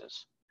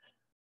expenses.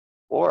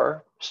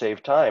 Or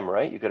save time,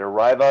 right? You could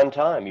arrive on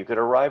time. You could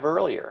arrive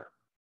earlier.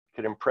 You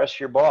could impress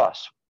your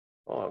boss.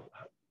 Oh,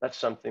 that's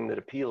something that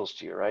appeals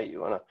to you, right?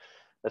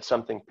 That's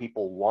something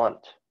people want.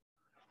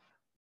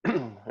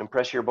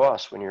 Impress your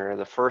boss when you're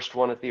the first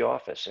one at the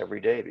office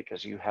every day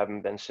because you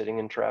haven't been sitting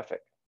in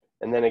traffic.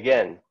 And then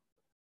again,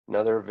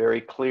 another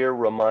very clear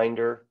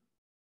reminder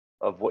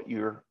of what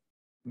you're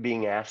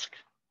being asked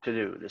to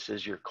do. This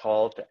is your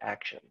call to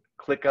action.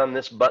 Click on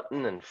this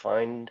button and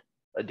find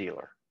a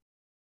dealer.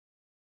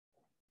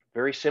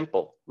 Very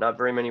simple, not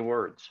very many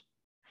words.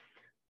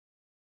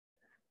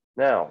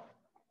 Now,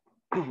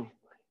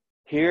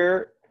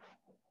 here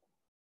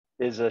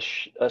is a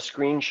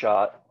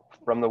screenshot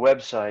from the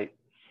website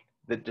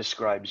that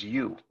describes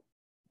you,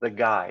 the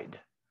guide.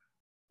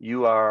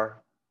 You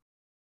are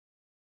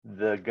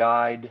the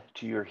guide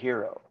to your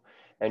hero,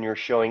 and you're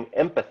showing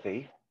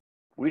empathy.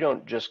 We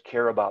don't just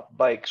care about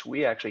bikes,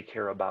 we actually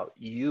care about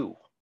you.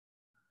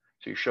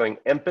 So you're showing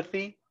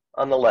empathy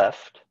on the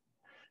left,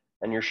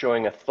 and you're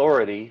showing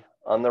authority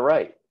on the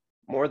right.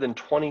 More than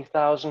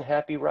 20,000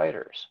 happy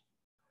riders.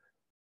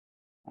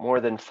 More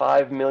than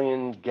 5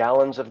 million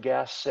gallons of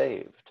gas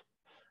saved.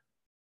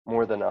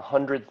 More than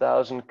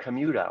 100,000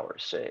 commute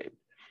hours saved.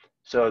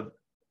 So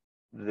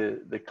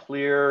the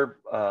clear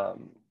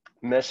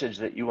message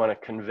that you want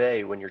to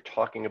convey when you're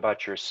talking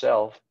about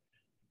yourself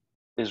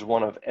is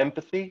one of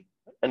empathy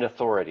and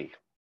authority.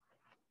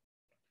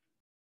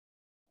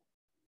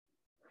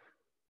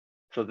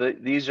 So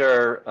these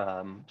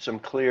are some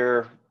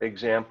clear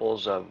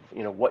examples of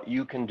what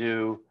you can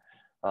do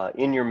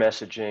in your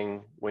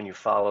messaging when you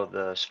follow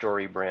the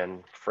story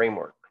brand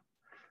framework.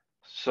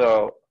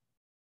 So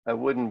I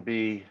wouldn't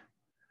be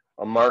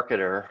a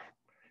marketer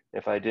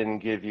if I didn't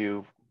give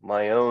you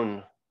my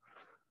own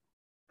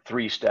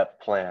 3-step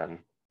plan.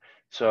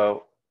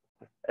 So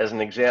as an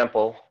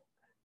example,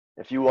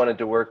 if you wanted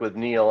to work with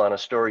Neil on a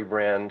story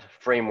brand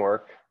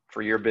framework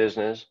for your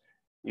business,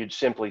 you'd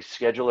simply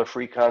schedule a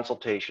free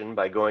consultation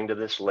by going to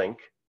this link.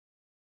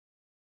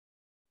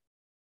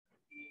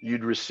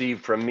 You'd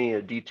receive from me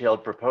a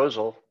detailed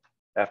proposal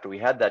after we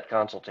had that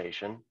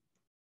consultation.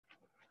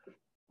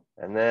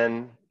 And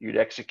then you'd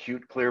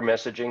execute clear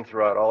messaging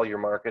throughout all your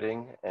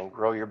marketing and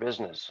grow your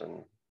business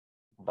and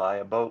buy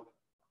a boat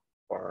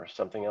or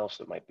something else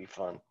that might be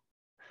fun.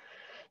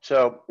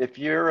 So if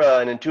you're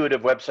an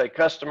intuitive website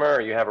customer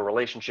or you have a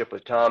relationship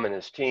with Tom and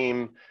his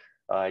team,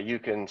 you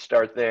can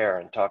start there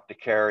and talk to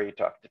Carrie,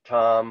 talk to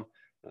Tom.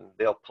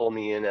 They'll pull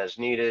me in as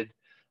needed.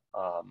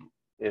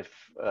 If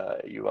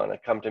you want to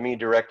come to me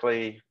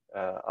directly,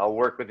 I'll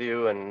work with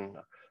you and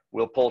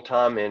we'll pull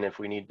Tom in if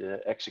we need to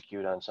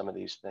execute on some of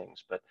these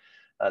things. But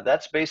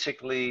that's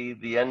basically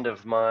the end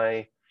of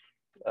my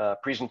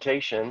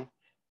presentation.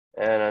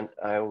 And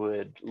I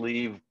would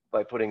leave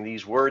by putting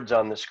these words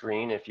on the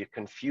screen. If you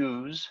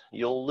confuse,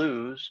 you'll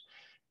lose.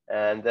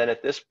 And then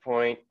at this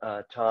point,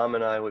 Tom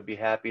and I would be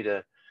happy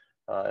to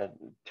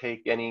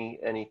take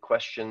any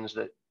questions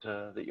that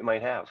you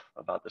might have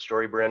about the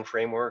story brand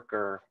framework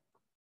or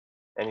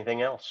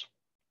anything else.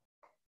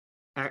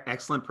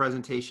 Excellent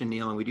presentation,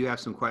 Neil. And we do have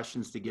some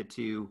questions to get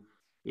to.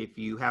 If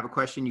you have a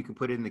question, you can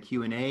put it in the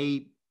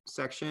Q&A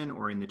section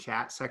or in the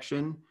chat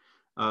section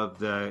of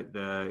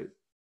the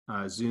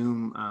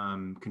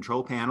Zoom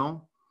control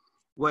panel.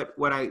 What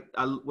I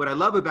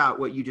love about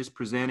what you just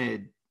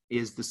presented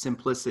is the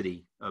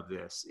simplicity of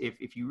this.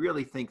 If you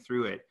really think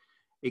through it,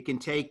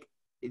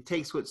 it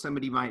takes what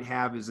somebody might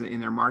have is in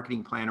their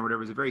marketing plan or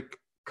whatever is a very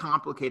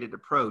complicated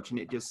approach, and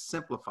it just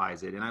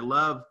simplifies it. And I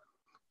love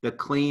the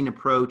clean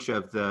approach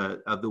of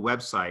the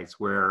websites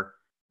where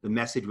the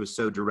message was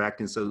so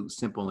direct and so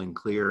simple and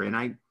clear. And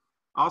I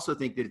also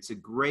think that it's a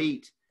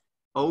great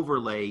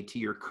overlay to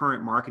your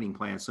current marketing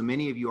plan. So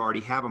many of you already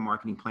have a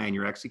marketing plan,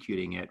 you're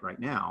executing it right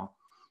now.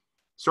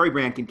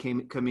 StoryBrand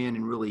can come in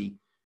and really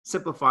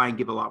simplify and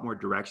give a lot more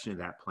direction to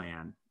that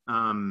plan.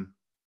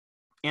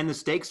 And the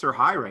stakes are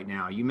high right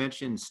now. You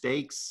mentioned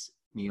stakes,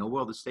 Neil.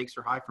 Well, the stakes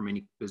are high for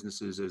many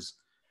businesses as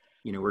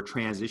we're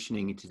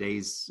transitioning in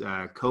today's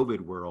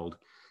COVID world,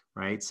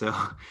 right? So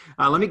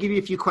let me give you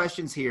a few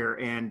questions here,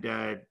 and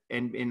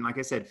like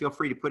I said, feel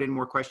free to put in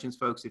more questions,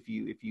 folks, if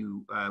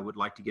you would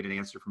like to get an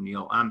answer from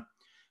Neil.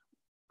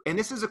 And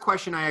this is a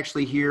question I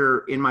actually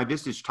hear in my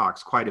business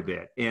talks quite a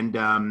bit, and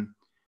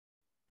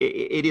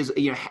it is,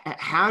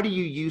 how do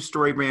you use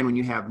StoryBrand when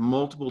you have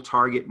multiple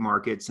target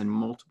markets and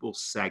multiple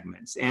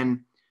segments?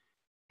 And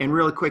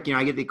really quick,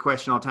 I get the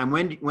question all the time,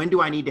 when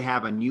do I need to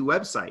have a new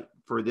website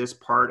for this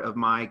part of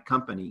my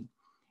company.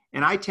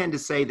 And I tend to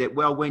say that,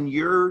 well, when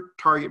your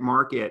target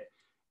market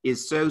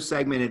is so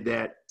segmented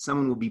that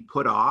someone will be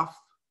put off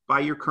by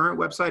your current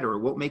website or it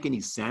won't make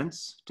any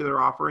sense to their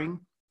offering,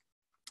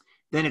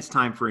 then it's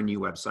time for a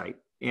new website.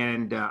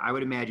 And I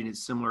would imagine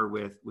it's similar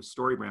with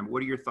StoryBrand.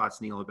 What are your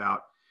thoughts, Neil, about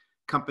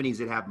companies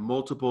that have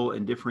multiple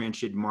and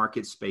differentiated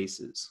market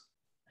spaces?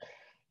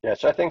 Yeah,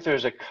 so I think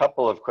there's a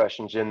couple of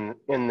questions in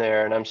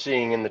there, and I'm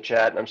seeing in the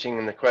chat and I'm seeing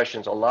in the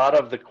questions, a lot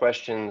of the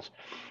questions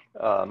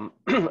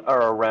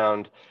are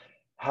around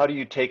how do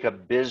you take a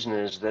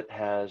business that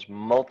has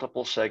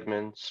multiple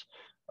segments,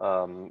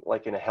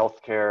 like in a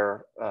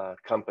healthcare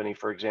company,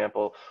 for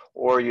example,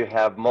 or you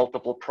have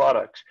multiple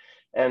products.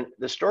 And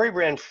the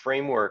StoryBrand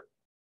framework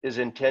is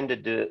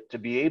intended to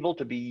be able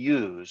to be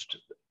used.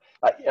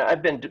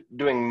 I've been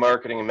doing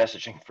marketing and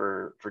messaging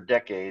for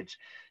decades,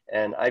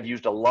 and I've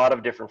used a lot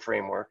of different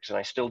frameworks, and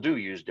I still do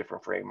use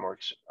different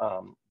frameworks.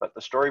 But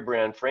the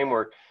StoryBrand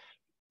framework,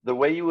 the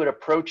way you would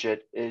approach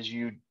it is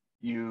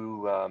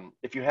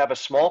if you have a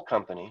small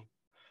company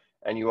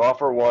and you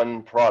offer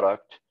one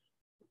product,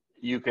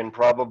 you can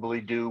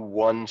probably do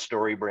one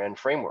StoryBrand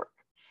framework.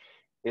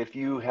 If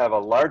you have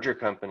a larger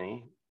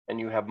company and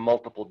you have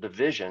multiple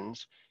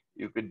divisions,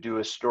 you could do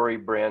a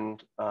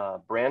StoryBrand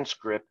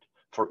BrandScript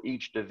for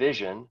each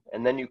division,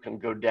 and then you can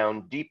go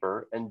down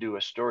deeper and do a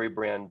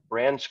StoryBrand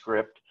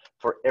BrandScript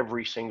for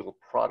every single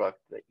product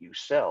that you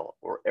sell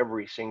or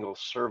every single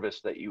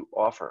service that you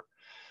offer.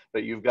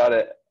 But you've got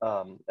to,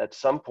 at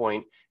some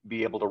point,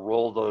 be able to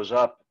roll those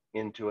up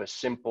into a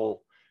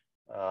simple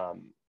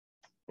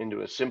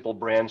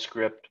brand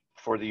script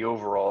for the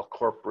overall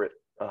corporate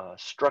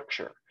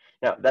structure.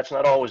 Now, that's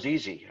not always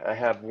easy. I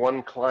have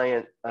one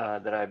client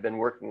that I've been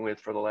working with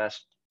for the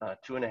last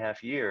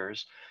 2.5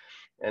 years,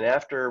 and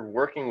after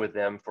working with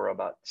them for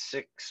about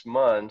 6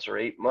 months or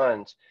 8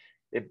 months,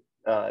 it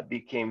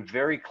became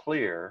very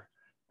clear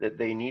that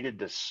they needed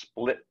to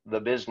split the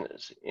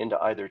business into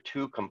either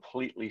two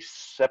completely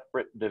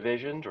separate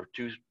divisions or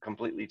two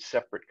completely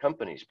separate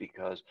companies,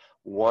 because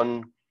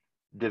one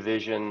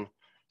division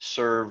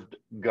served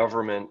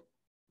government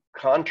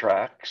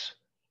contracts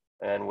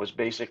and was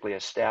basically a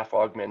staff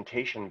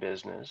augmentation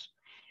business,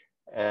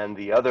 and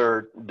the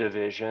other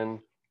division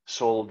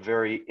sold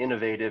very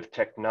innovative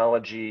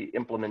technology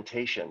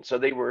implementation. So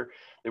they were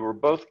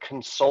both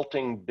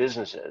consulting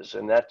businesses,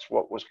 and that's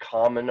what was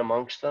common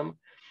amongst them.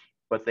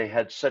 But they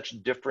had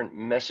such different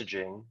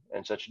messaging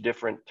and such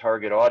different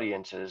target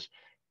audiences.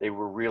 They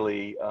were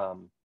really,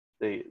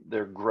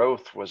 their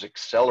growth was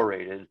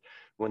accelerated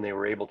when they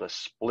were able to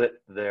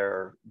split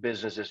their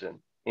businesses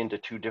into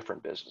two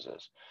different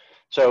businesses.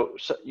 So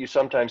you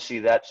sometimes see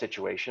that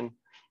situation.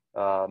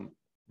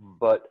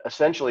 But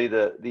essentially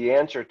the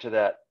answer to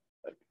that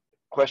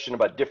question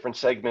about different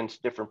segments,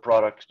 different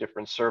products,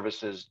 different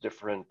services,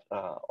 different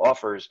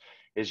offers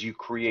is you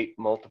create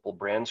multiple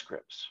brand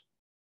scripts.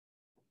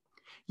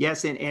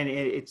 Yes, and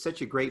it's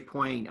such a great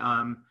point.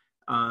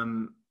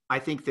 I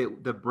think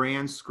that the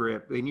brand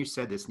script, and you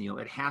said this, Neil,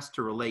 it has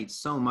to relate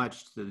so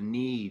much to the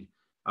need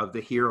of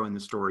the hero in the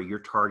story, your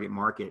target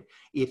market.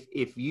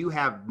 If you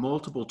have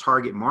multiple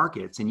target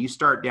markets and you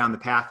start down the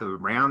path of a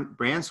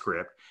brand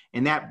script,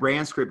 and that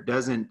brand script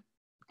doesn't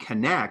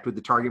connect with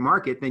the target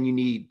market, then you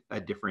need a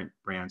different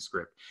brand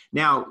script.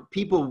 Now,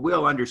 people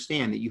will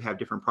understand that you have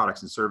different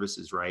products and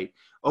services, right?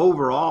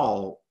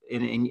 Overall,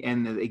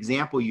 and the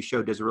example you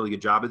showed does a really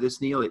good job of this,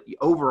 Neil.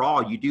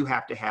 Overall, you do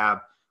have to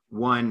have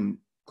one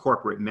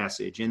corporate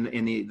message. And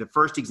the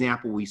first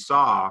example we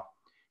saw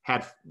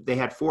they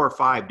had 4 or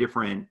 5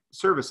 different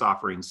service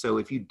offerings. So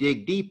if you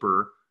dig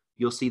deeper,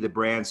 you'll see the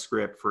brand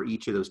script for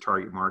each of those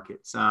target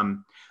markets.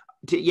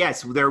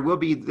 Yes, there will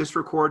be, this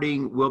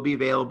recording will be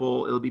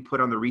available. It'll be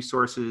put on the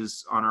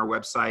resources on our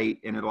website,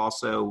 and it'll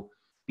also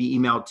be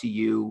emailed to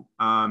you.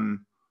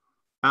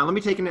 I'll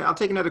take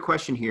another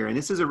question here, and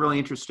this is a really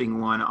interesting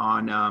one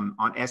on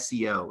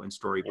SEO and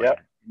StoryBrand.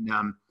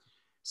 Yep.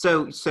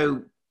 So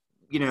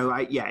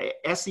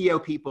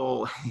SEO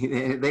people,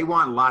 they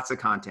want lots of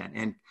content,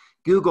 and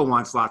Google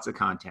wants lots of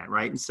content,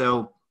 right? And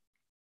so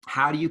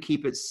how do you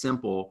keep it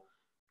simple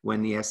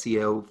when the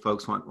SEO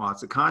folks want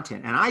lots of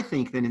content? And I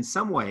think that in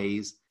some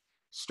ways,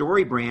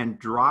 StoryBrand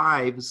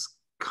drives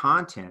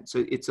content.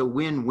 So it's a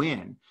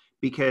win-win,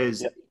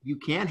 because you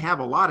can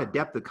have a lot of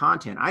depth of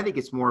content. I think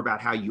it's more about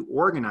how you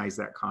organize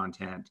that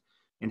content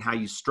and how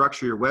you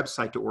structure your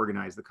website to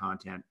organize the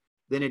content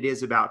than it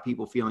is about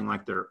people feeling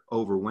like they're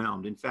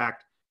overwhelmed. In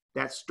fact,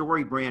 that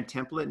StoryBrand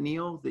template,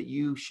 Neil, that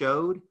you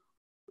showed,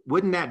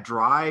 wouldn't that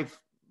drive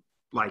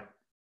like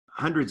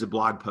hundreds of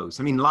blog posts?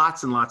 I mean,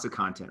 lots and lots of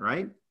content,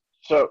 right?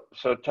 So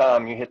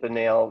Tom, you hit the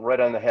nail right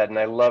on the head, and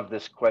I love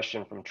this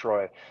question from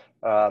Troy,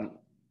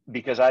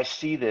 because I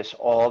see this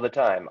all the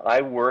time.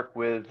 I work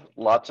with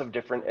lots of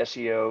different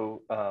SEO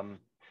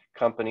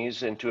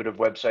companies, Intuitive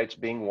Websites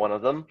being one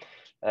of them,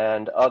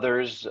 and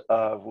others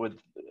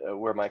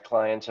where my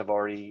clients have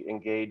already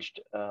engaged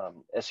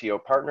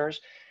SEO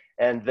partners,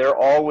 and they're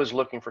always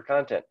looking for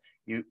content.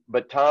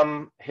 But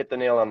Tom hit the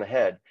nail on the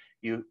head.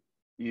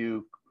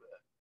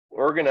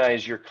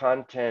 organize your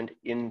content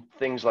in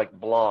things like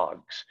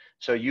blogs.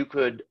 So you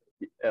could,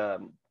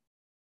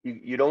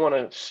 you don't want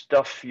to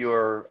stuff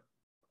your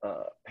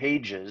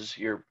pages,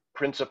 your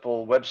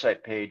principal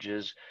website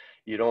pages.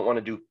 You don't want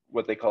to do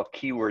what they call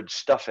keyword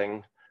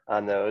stuffing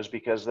on those,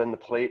 because then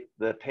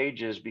the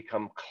pages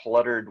become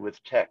cluttered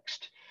with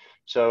text.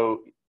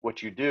 So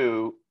what you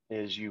do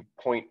is you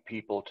point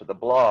people to the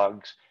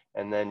blogs,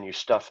 and then you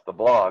stuff the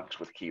blogs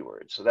with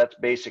keywords. So that's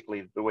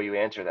basically the way you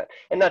answer that.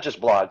 And not just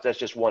blogs, that's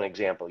just one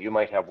example. You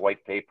might have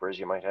white papers,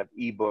 you might have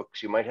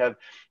ebooks, you might have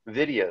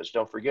videos.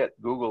 Don't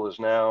forget, Google is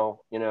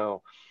now,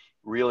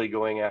 really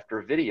going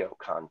after video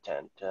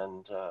content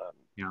and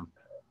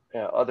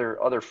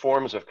other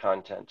forms of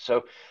content.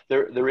 So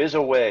there is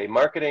a way.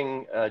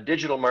 Marketing,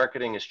 digital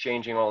marketing is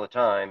changing all the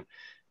time,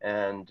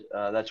 and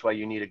that's why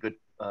you need a good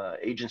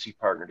agency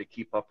partner to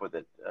keep up with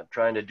it.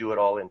 Trying to do it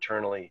all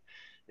internally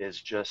is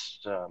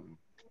just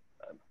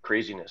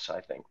craziness,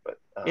 I think. But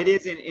it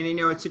is, and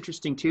it's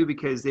interesting too,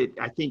 because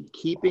I think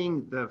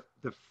keeping the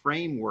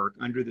framework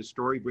under the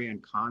story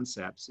brand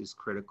concepts is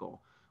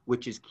critical,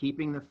 which is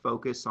keeping the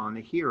focus on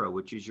the hero,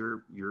 which is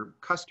your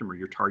customer,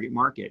 your target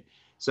market.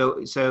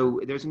 So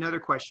there's another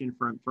question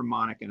from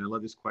Monica, and I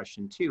love this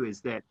question too,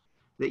 is that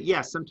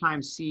yes,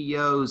 sometimes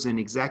CEOs and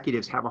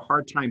executives have a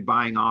hard time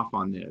buying off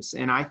on this.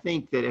 And I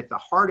think that at the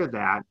heart of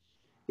that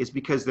is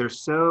because they're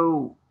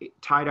so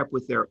tied up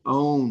with their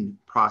own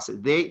process.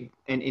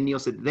 And Neil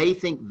said, they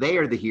think they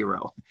are the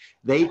hero.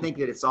 They think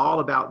that it's all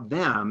about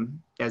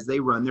them as they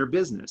run their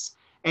business.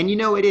 And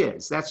it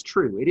is, that's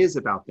true. It is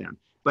about them.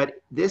 But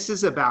this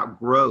is about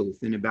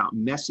growth and about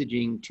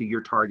messaging to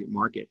your target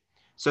market.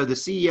 So the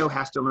CEO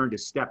has to learn to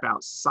step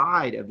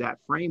outside of that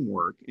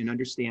framework and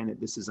understand that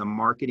this is a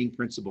marketing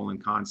principle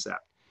and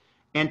concept.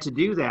 And to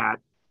do that,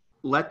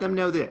 let them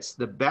know this: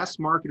 the best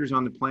marketers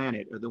on the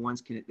planet are the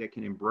ones that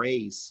can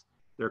embrace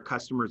their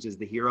customers as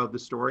the hero of the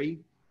story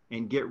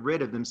and get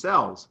rid of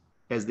themselves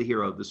as the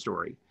hero of the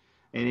story.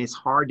 And it's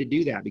hard to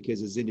do that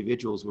because as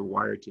individuals, we're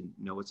wired to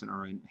know what's in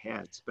our own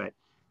heads. But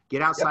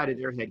get outside of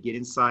their head, get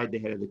inside the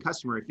head of the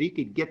customer. If you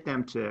could get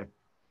them to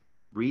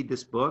read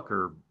this book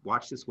or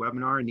watch this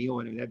webinar, Neil,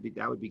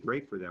 that would be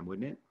great for them,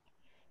 wouldn't it?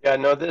 Yeah,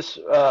 no, this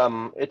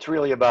it's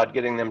really about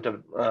getting them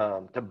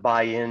to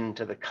buy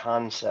into the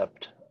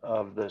concept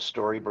of the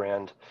story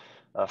brand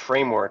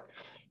framework,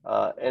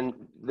 and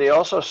they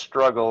also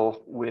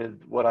struggle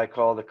with what I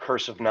call the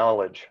curse of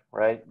knowledge.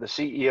 Right, the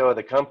CEO of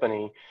the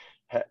company,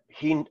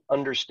 he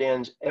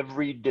understands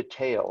every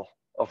detail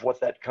of what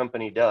that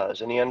company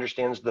does, and he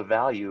understands the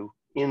value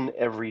in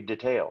every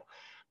detail,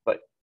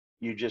 but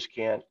you just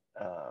can't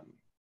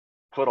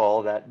put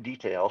all that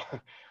detail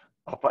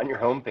up on your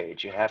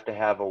homepage. You have to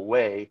have a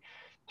way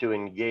to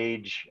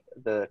engage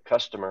the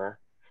customer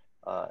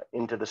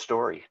into the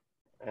story.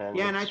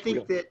 And I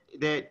think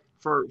that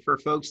for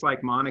folks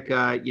like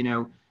Monica,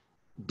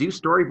 do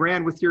story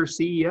brand with your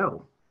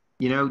CEO.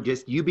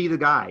 Just you be the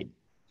guide.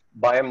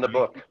 Buy them the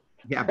book.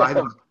 Yeah, buy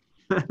the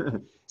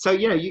book. So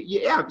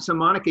so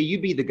Monica, you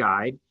be the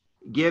guide.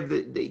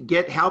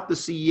 Help the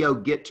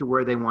CEO get to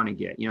where they want to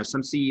get.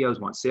 Some CEOs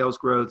want sales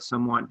growth,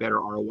 some want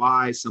better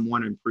ROI, some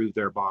want to improve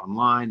their bottom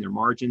line, their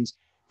margins.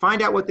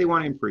 Find out what they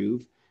want to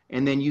improve,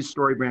 and then use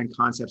story brand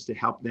concepts to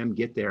help them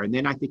get there. And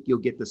then I think you'll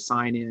get the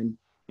sign in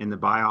and the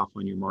buy off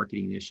on your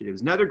marketing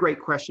initiatives. Another great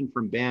question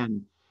from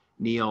Ben,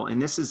 Neil, and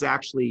this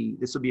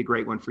will be a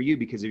great one for you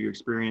because of your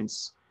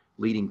experience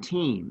leading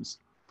teams.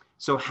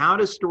 So how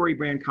does story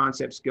brand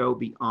concepts go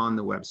beyond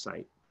the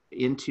website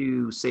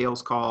into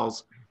sales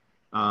calls,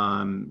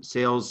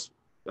 sales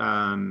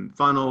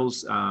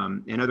funnels,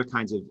 and other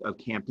kinds of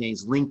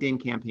campaigns,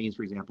 LinkedIn campaigns,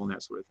 for example, and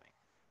that sort of thing?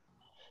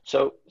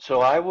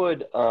 So I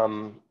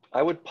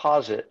would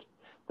posit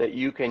that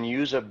you can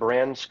use a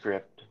brand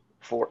script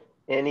for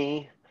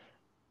any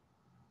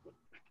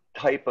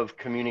type of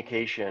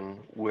communication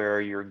where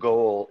your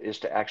goal is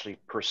to actually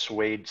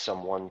persuade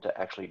someone to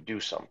actually do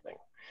something.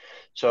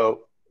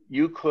 So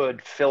you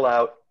could fill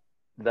out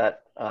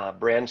that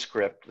brand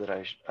script that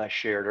I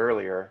shared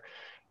earlier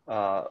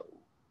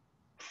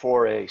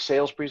for a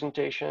sales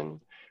presentation.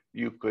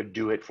 You could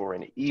do it for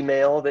an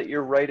email that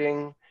you're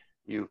writing.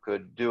 You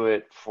could do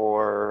it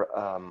for,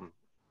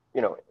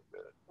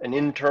 an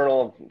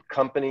internal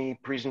company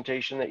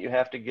presentation that you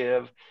have to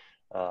give.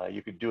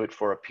 You could do it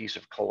for a piece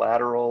of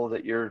collateral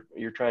that you're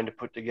trying to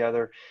put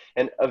together.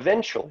 And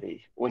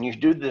eventually, when you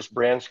do this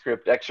brand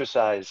script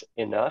exercise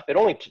enough,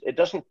 it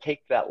doesn't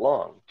take that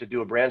long to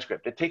do a brand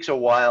script. It takes a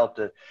while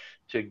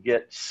to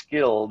get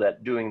skilled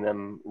at doing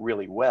them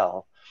really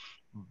well,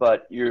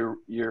 but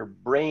your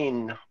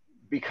brain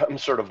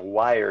becomes sort of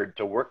wired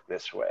to work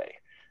this way,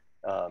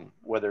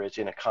 whether it's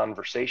in a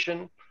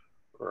conversation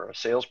or a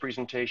sales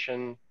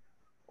presentation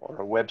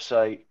or a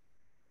website,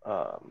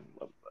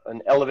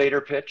 an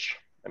elevator pitch.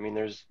 I mean,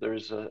 there's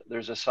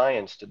a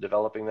science to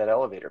developing that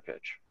elevator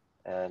pitch.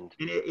 And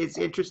it's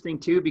interesting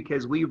too,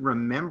 because we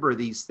remember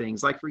these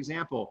things. Like, for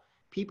example,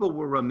 people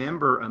will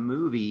remember a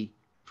movie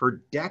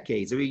for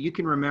decades. I mean, you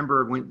can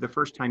remember when the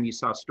first time you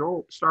saw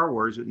Star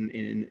Wars,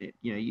 and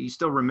you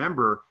still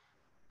remember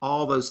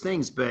all those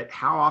things, but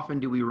how often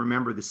do we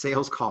remember the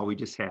sales call we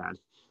just had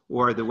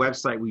or the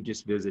website we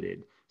just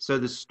visited? So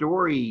the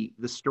story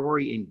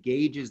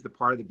engages the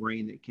part of the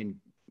brain that can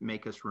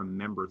make us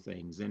remember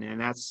things. And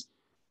that's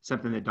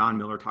something that Don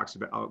Miller talks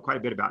about quite a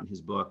bit about in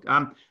his book.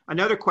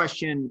 Another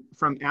question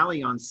from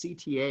Ali on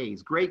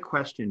CTAs. Great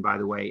question, by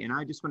the way. And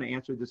I just want to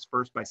answer this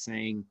first by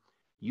saying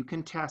you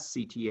can test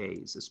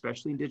CTAs,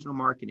 especially in digital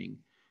marketing.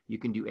 You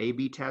can do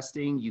A/B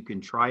testing. You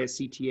can try a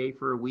CTA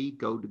for a week,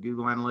 go to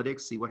Google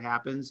Analytics, see what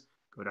happens,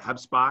 go to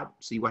HubSpot,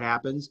 see what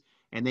happens,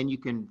 and then you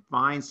can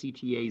find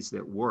CTAs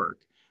that work.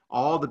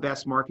 All the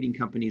best marketing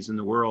companies in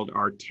the world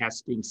are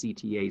testing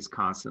CTAs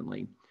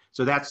constantly.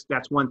 So that's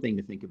one thing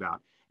to think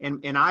about.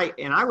 And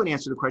I would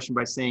answer the question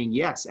by saying,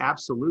 yes,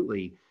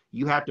 absolutely.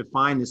 You have to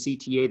find the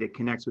CTA that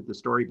connects with the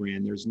story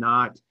brand. There's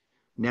not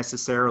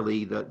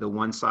necessarily the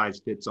one size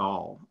fits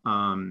all.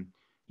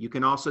 You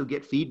can also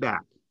get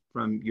feedback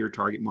from your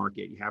target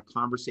market. You have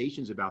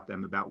conversations about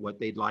them, about what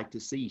they'd like to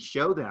see.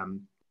 Show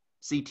them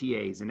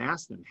CTAs and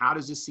ask them, how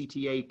does this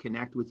CTA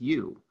connect with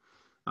you?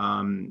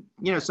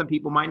 Some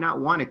people might not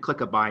want to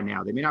click a buy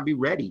now. They may not be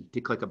ready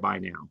to click a buy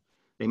now.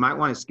 They might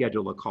want to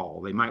schedule a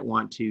call. They might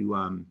want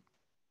to,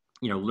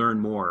 learn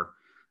more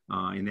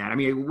in that. I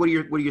mean, what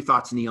are your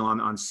thoughts, Neil,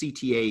 on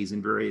CTAs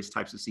and various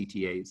types of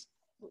CTAs?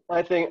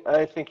 I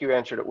think you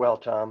answered it well,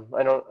 Tom.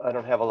 I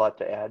don't have a lot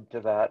to add to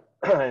that.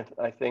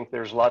 I think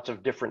there's lots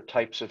of different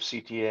types of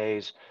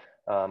CTAs.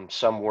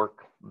 Some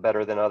work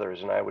better than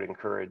others, and I would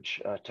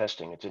encourage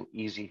testing. It's an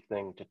easy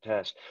thing to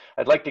test.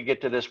 I'd like to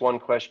get to this one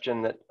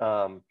question that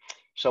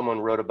someone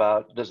wrote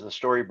about. Does the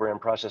story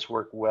brand process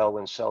work well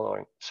in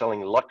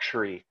selling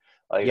luxury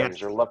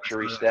items, Yes, or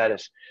luxury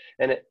status?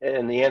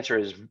 And the answer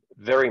is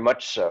very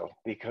much so,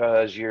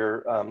 because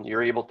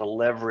you're able to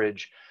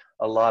leverage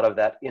a lot of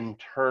that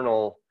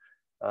internal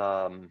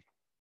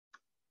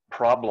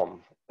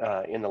problem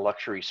in the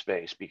luxury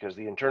space, because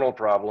the internal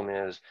problem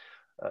is,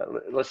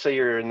 let's say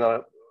you're in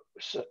the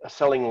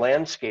selling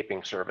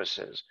landscaping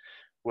services.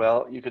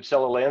 Well, you could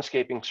sell a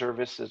landscaping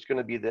service that's going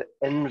to be the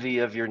envy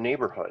of your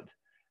neighborhood,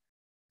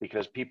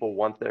 because people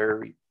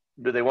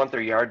do they want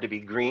their yard to be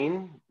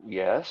green?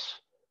 Yes,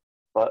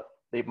 but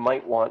they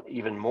might want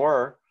even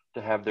more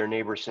to have their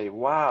neighbors say,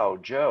 wow,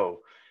 Joe,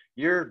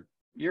 your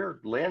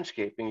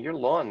landscaping, your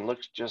lawn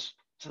looks just,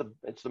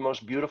 it's the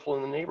most beautiful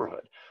in the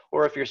neighborhood.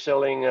 Or if you're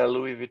selling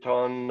Louis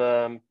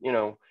Vuitton,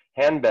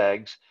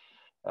 handbags,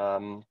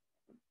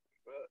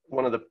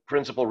 one of the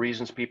principal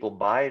reasons people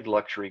buy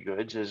luxury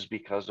goods is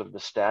because of the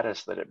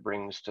status that it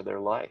brings to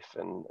their life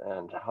and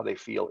how they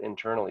feel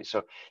internally.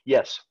 So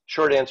yes,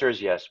 short answer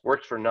is yes.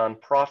 Works for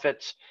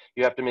nonprofits.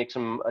 You have to make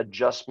some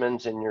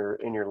adjustments in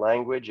your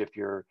language if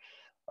you're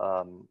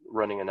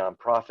running a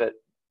nonprofit,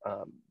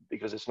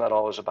 because it's not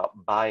always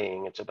about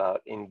buying, it's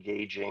about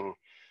engaging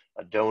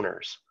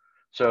donors.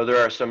 So there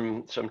are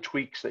some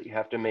tweaks that you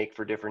have to make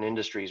for different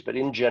industries, but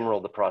in general,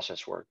 the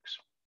process works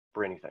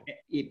for anything.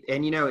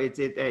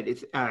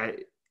 It's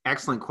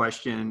excellent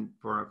question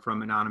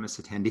from anonymous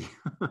attendee,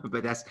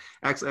 but that's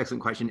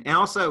excellent question. And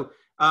also,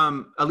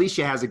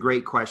 Alicia has a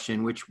great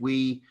question, which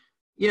when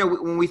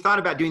we thought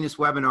about doing this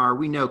webinar,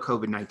 we know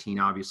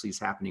COVID-19 obviously is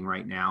happening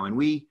right now. And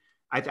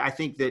I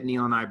think that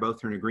Neil and I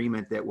both are in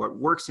agreement that what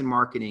works in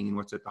marketing and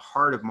what's at the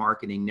heart of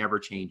marketing never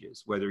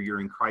changes, whether you're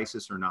in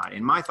crisis or not.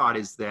 And my thought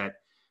is that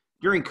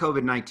during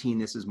COVID-19,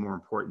 this is more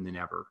important than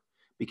ever,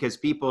 because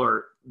people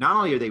are, not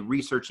only are they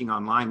researching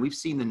online, we've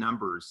seen the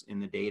numbers in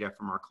the data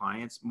from our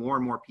clients. More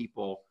and more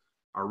people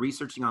are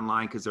researching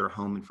online because they're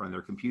home in front of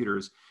their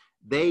computers.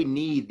 They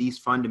need these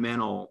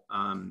fundamental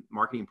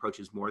marketing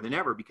approaches more than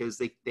ever, because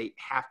they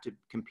have to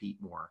compete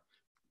more.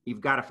 You've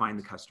got to find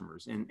the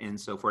customers and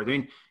so forth.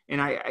 And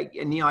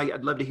Neil,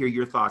 I'd love to hear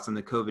your thoughts on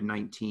the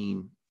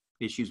COVID-19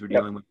 issues we're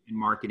dealing with in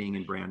marketing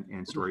and brand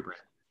and story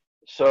brand.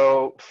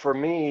 So for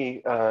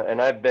me,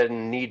 and I've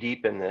been knee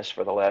deep in this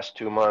for the last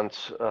 2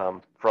 months,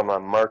 from a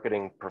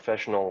marketing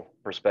professional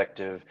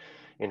perspective,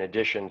 in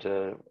addition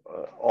to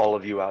all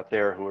of you out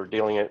there who are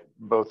dealing it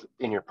both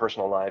in your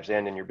personal lives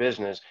and in your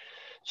business.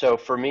 So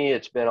for me,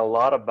 it's been a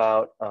lot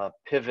about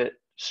pivot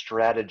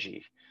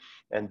strategy.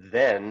 And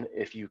then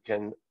if you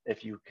can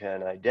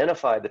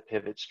identify the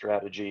pivot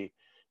strategy,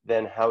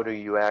 then how do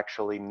you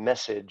actually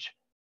message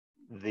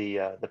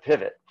the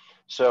pivot?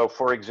 So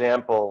for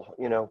example,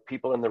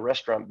 people in the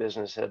restaurant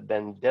business have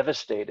been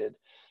devastated,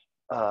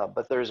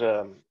 but there's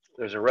a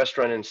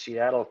restaurant in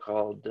Seattle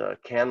called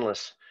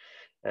Canlis,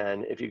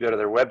 and if you go to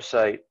their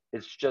website,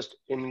 it's just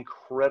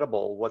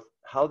incredible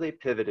how they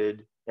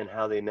pivoted and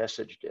how they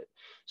messaged it.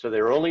 So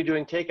they were only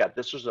doing takeout.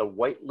 This was a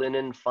white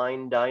linen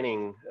fine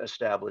dining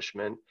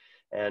establishment,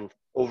 and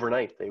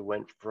overnight they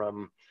went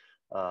from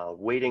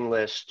waiting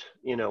list,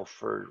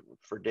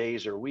 for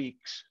days or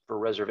weeks for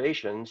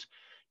reservations,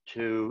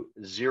 to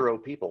 0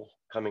 people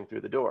coming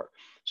through the door.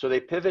 So they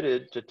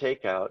pivoted to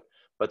takeout,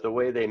 but the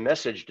way they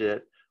messaged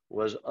it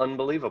was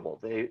unbelievable.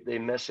 They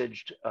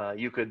messaged,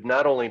 you could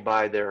not only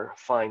buy their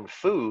fine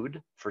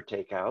food for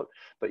takeout,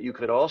 but you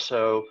could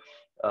also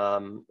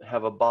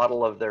have a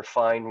bottle of their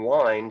fine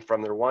wine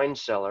from their wine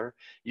cellar.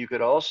 You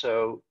could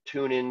also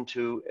tune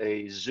into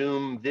a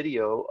Zoom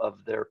video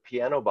of their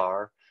piano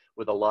bar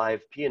with a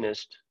live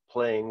pianist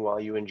playing while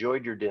you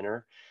enjoyed your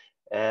dinner.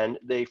 And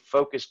they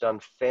focused on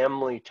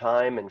family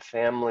time and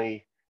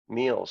family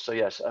meals. So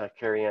yes,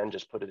 Carrie Ann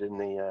just put it in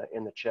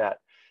the chat.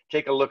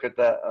 Take a look at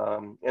that.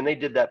 And they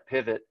did that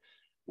pivot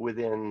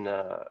within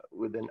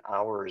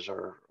hours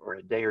or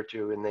a day or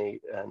two,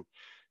 and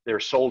they're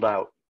sold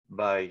out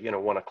by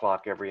 1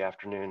 o'clock every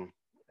afternoon,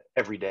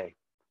 every day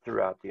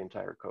throughout the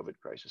entire COVID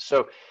crisis.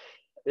 So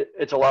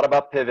it's a lot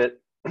about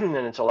pivot, and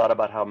it's a lot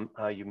about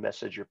how you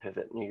message your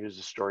pivot, and you use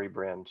the story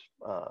brand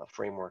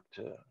framework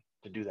to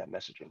do that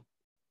messaging.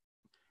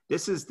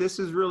 This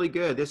is really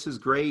good. This is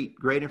great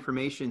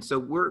information. So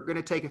we're going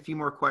to take a few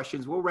more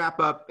questions. We'll wrap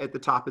up at the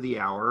top of the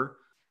hour.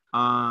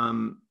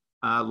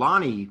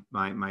 Lonnie,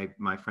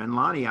 my friend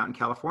Lonnie out in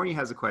California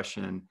has a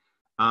question.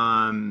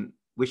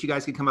 Wish you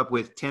guys could come up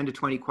with 10 to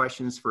 20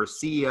 questions for a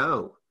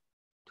CEO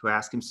to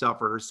ask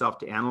himself or herself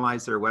to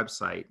analyze their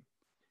website.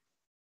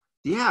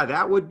 Yeah,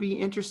 that would be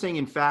interesting.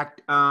 In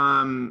fact,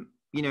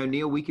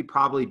 Neil, we could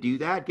probably do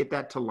that, get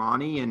that to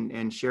Lonnie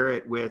and share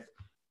it with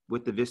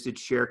the Vistage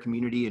Share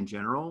community in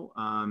general.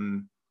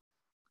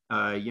 What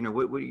are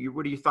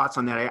your thoughts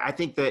on that? I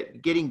think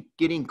that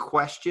getting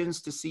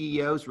questions to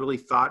CEOs, really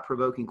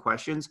thought-provoking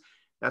questions,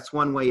 that's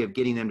one way of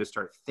getting them to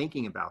start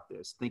thinking about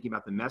this, thinking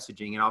about the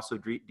messaging. It also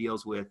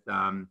deals with,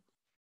 one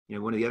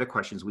of the other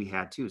questions we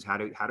had too is how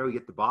do we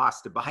get the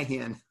boss to buy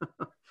in?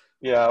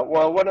 Yeah,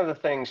 well, one of the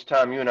things,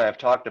 Tom, you and I have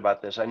talked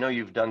about this. I know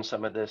you've done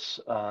some of this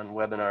on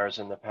webinars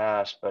in the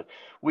past, but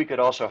we could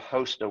also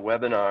host a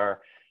webinar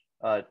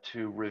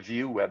to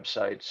review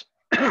websites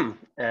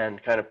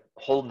and kind of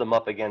hold them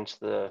up against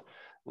the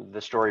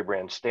story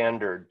brand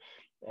standard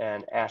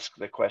and ask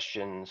the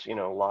questions,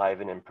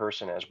 live and in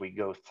person as we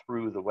go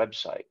through the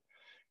website.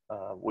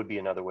 Would be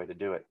another way to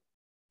do it.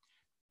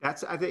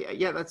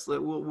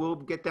 We'll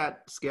get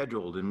that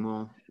scheduled,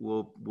 and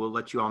we'll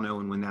let you all know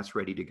when that's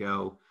ready to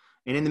go.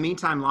 And in the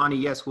meantime, Lonnie,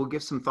 yes, we'll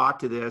give some thought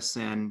to this,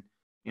 and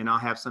I'll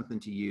have something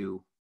to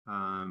you,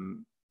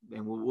 and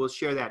we'll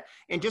share that.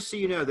 And just so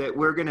you know that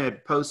we're going to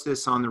post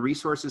this on the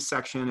resources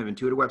section of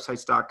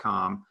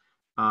intuitivewebsites.com,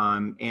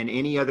 and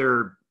any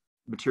other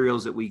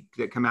materials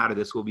that come out of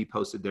this will be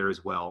posted there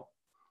as well.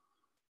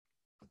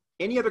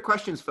 Any other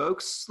questions,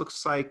 folks?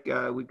 Looks like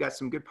we've got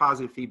some good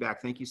positive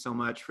feedback. Thank you so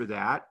much for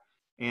that.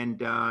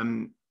 And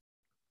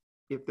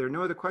if there are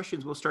no other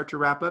questions, we'll start to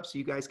wrap up so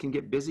you guys can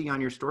get busy on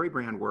your story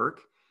brand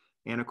work.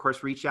 And of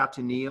course, reach out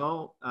to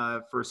Neil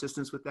for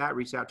assistance with that.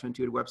 Reach out to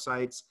Intuitive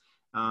Websites.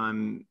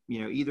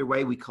 Either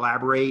way, we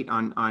collaborate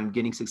on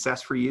getting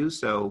success for you.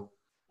 So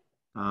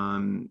let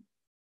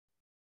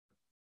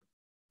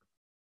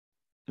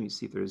me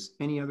see if there's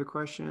any other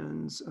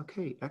questions.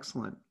 Okay,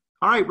 excellent.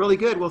 All right, really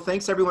good. Well,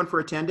 thanks everyone for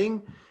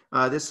attending.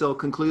 This will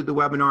conclude the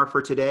webinar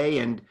for today.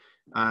 And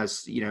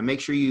make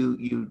sure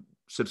you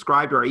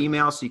subscribe to our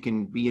email so you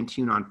can be in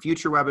tune on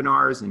future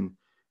webinars, and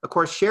of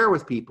course share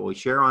with people.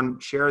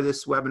 Share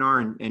this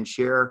webinar and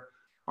share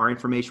our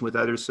information with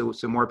others so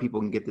more people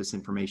can get this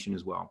information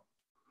as well.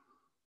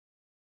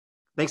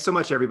 Thanks so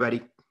much,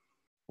 everybody.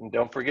 And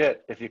don't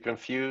forget, if you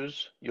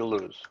confuse, you'll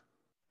lose.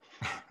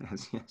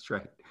 That's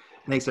right.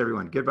 Thanks,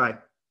 everyone. Goodbye.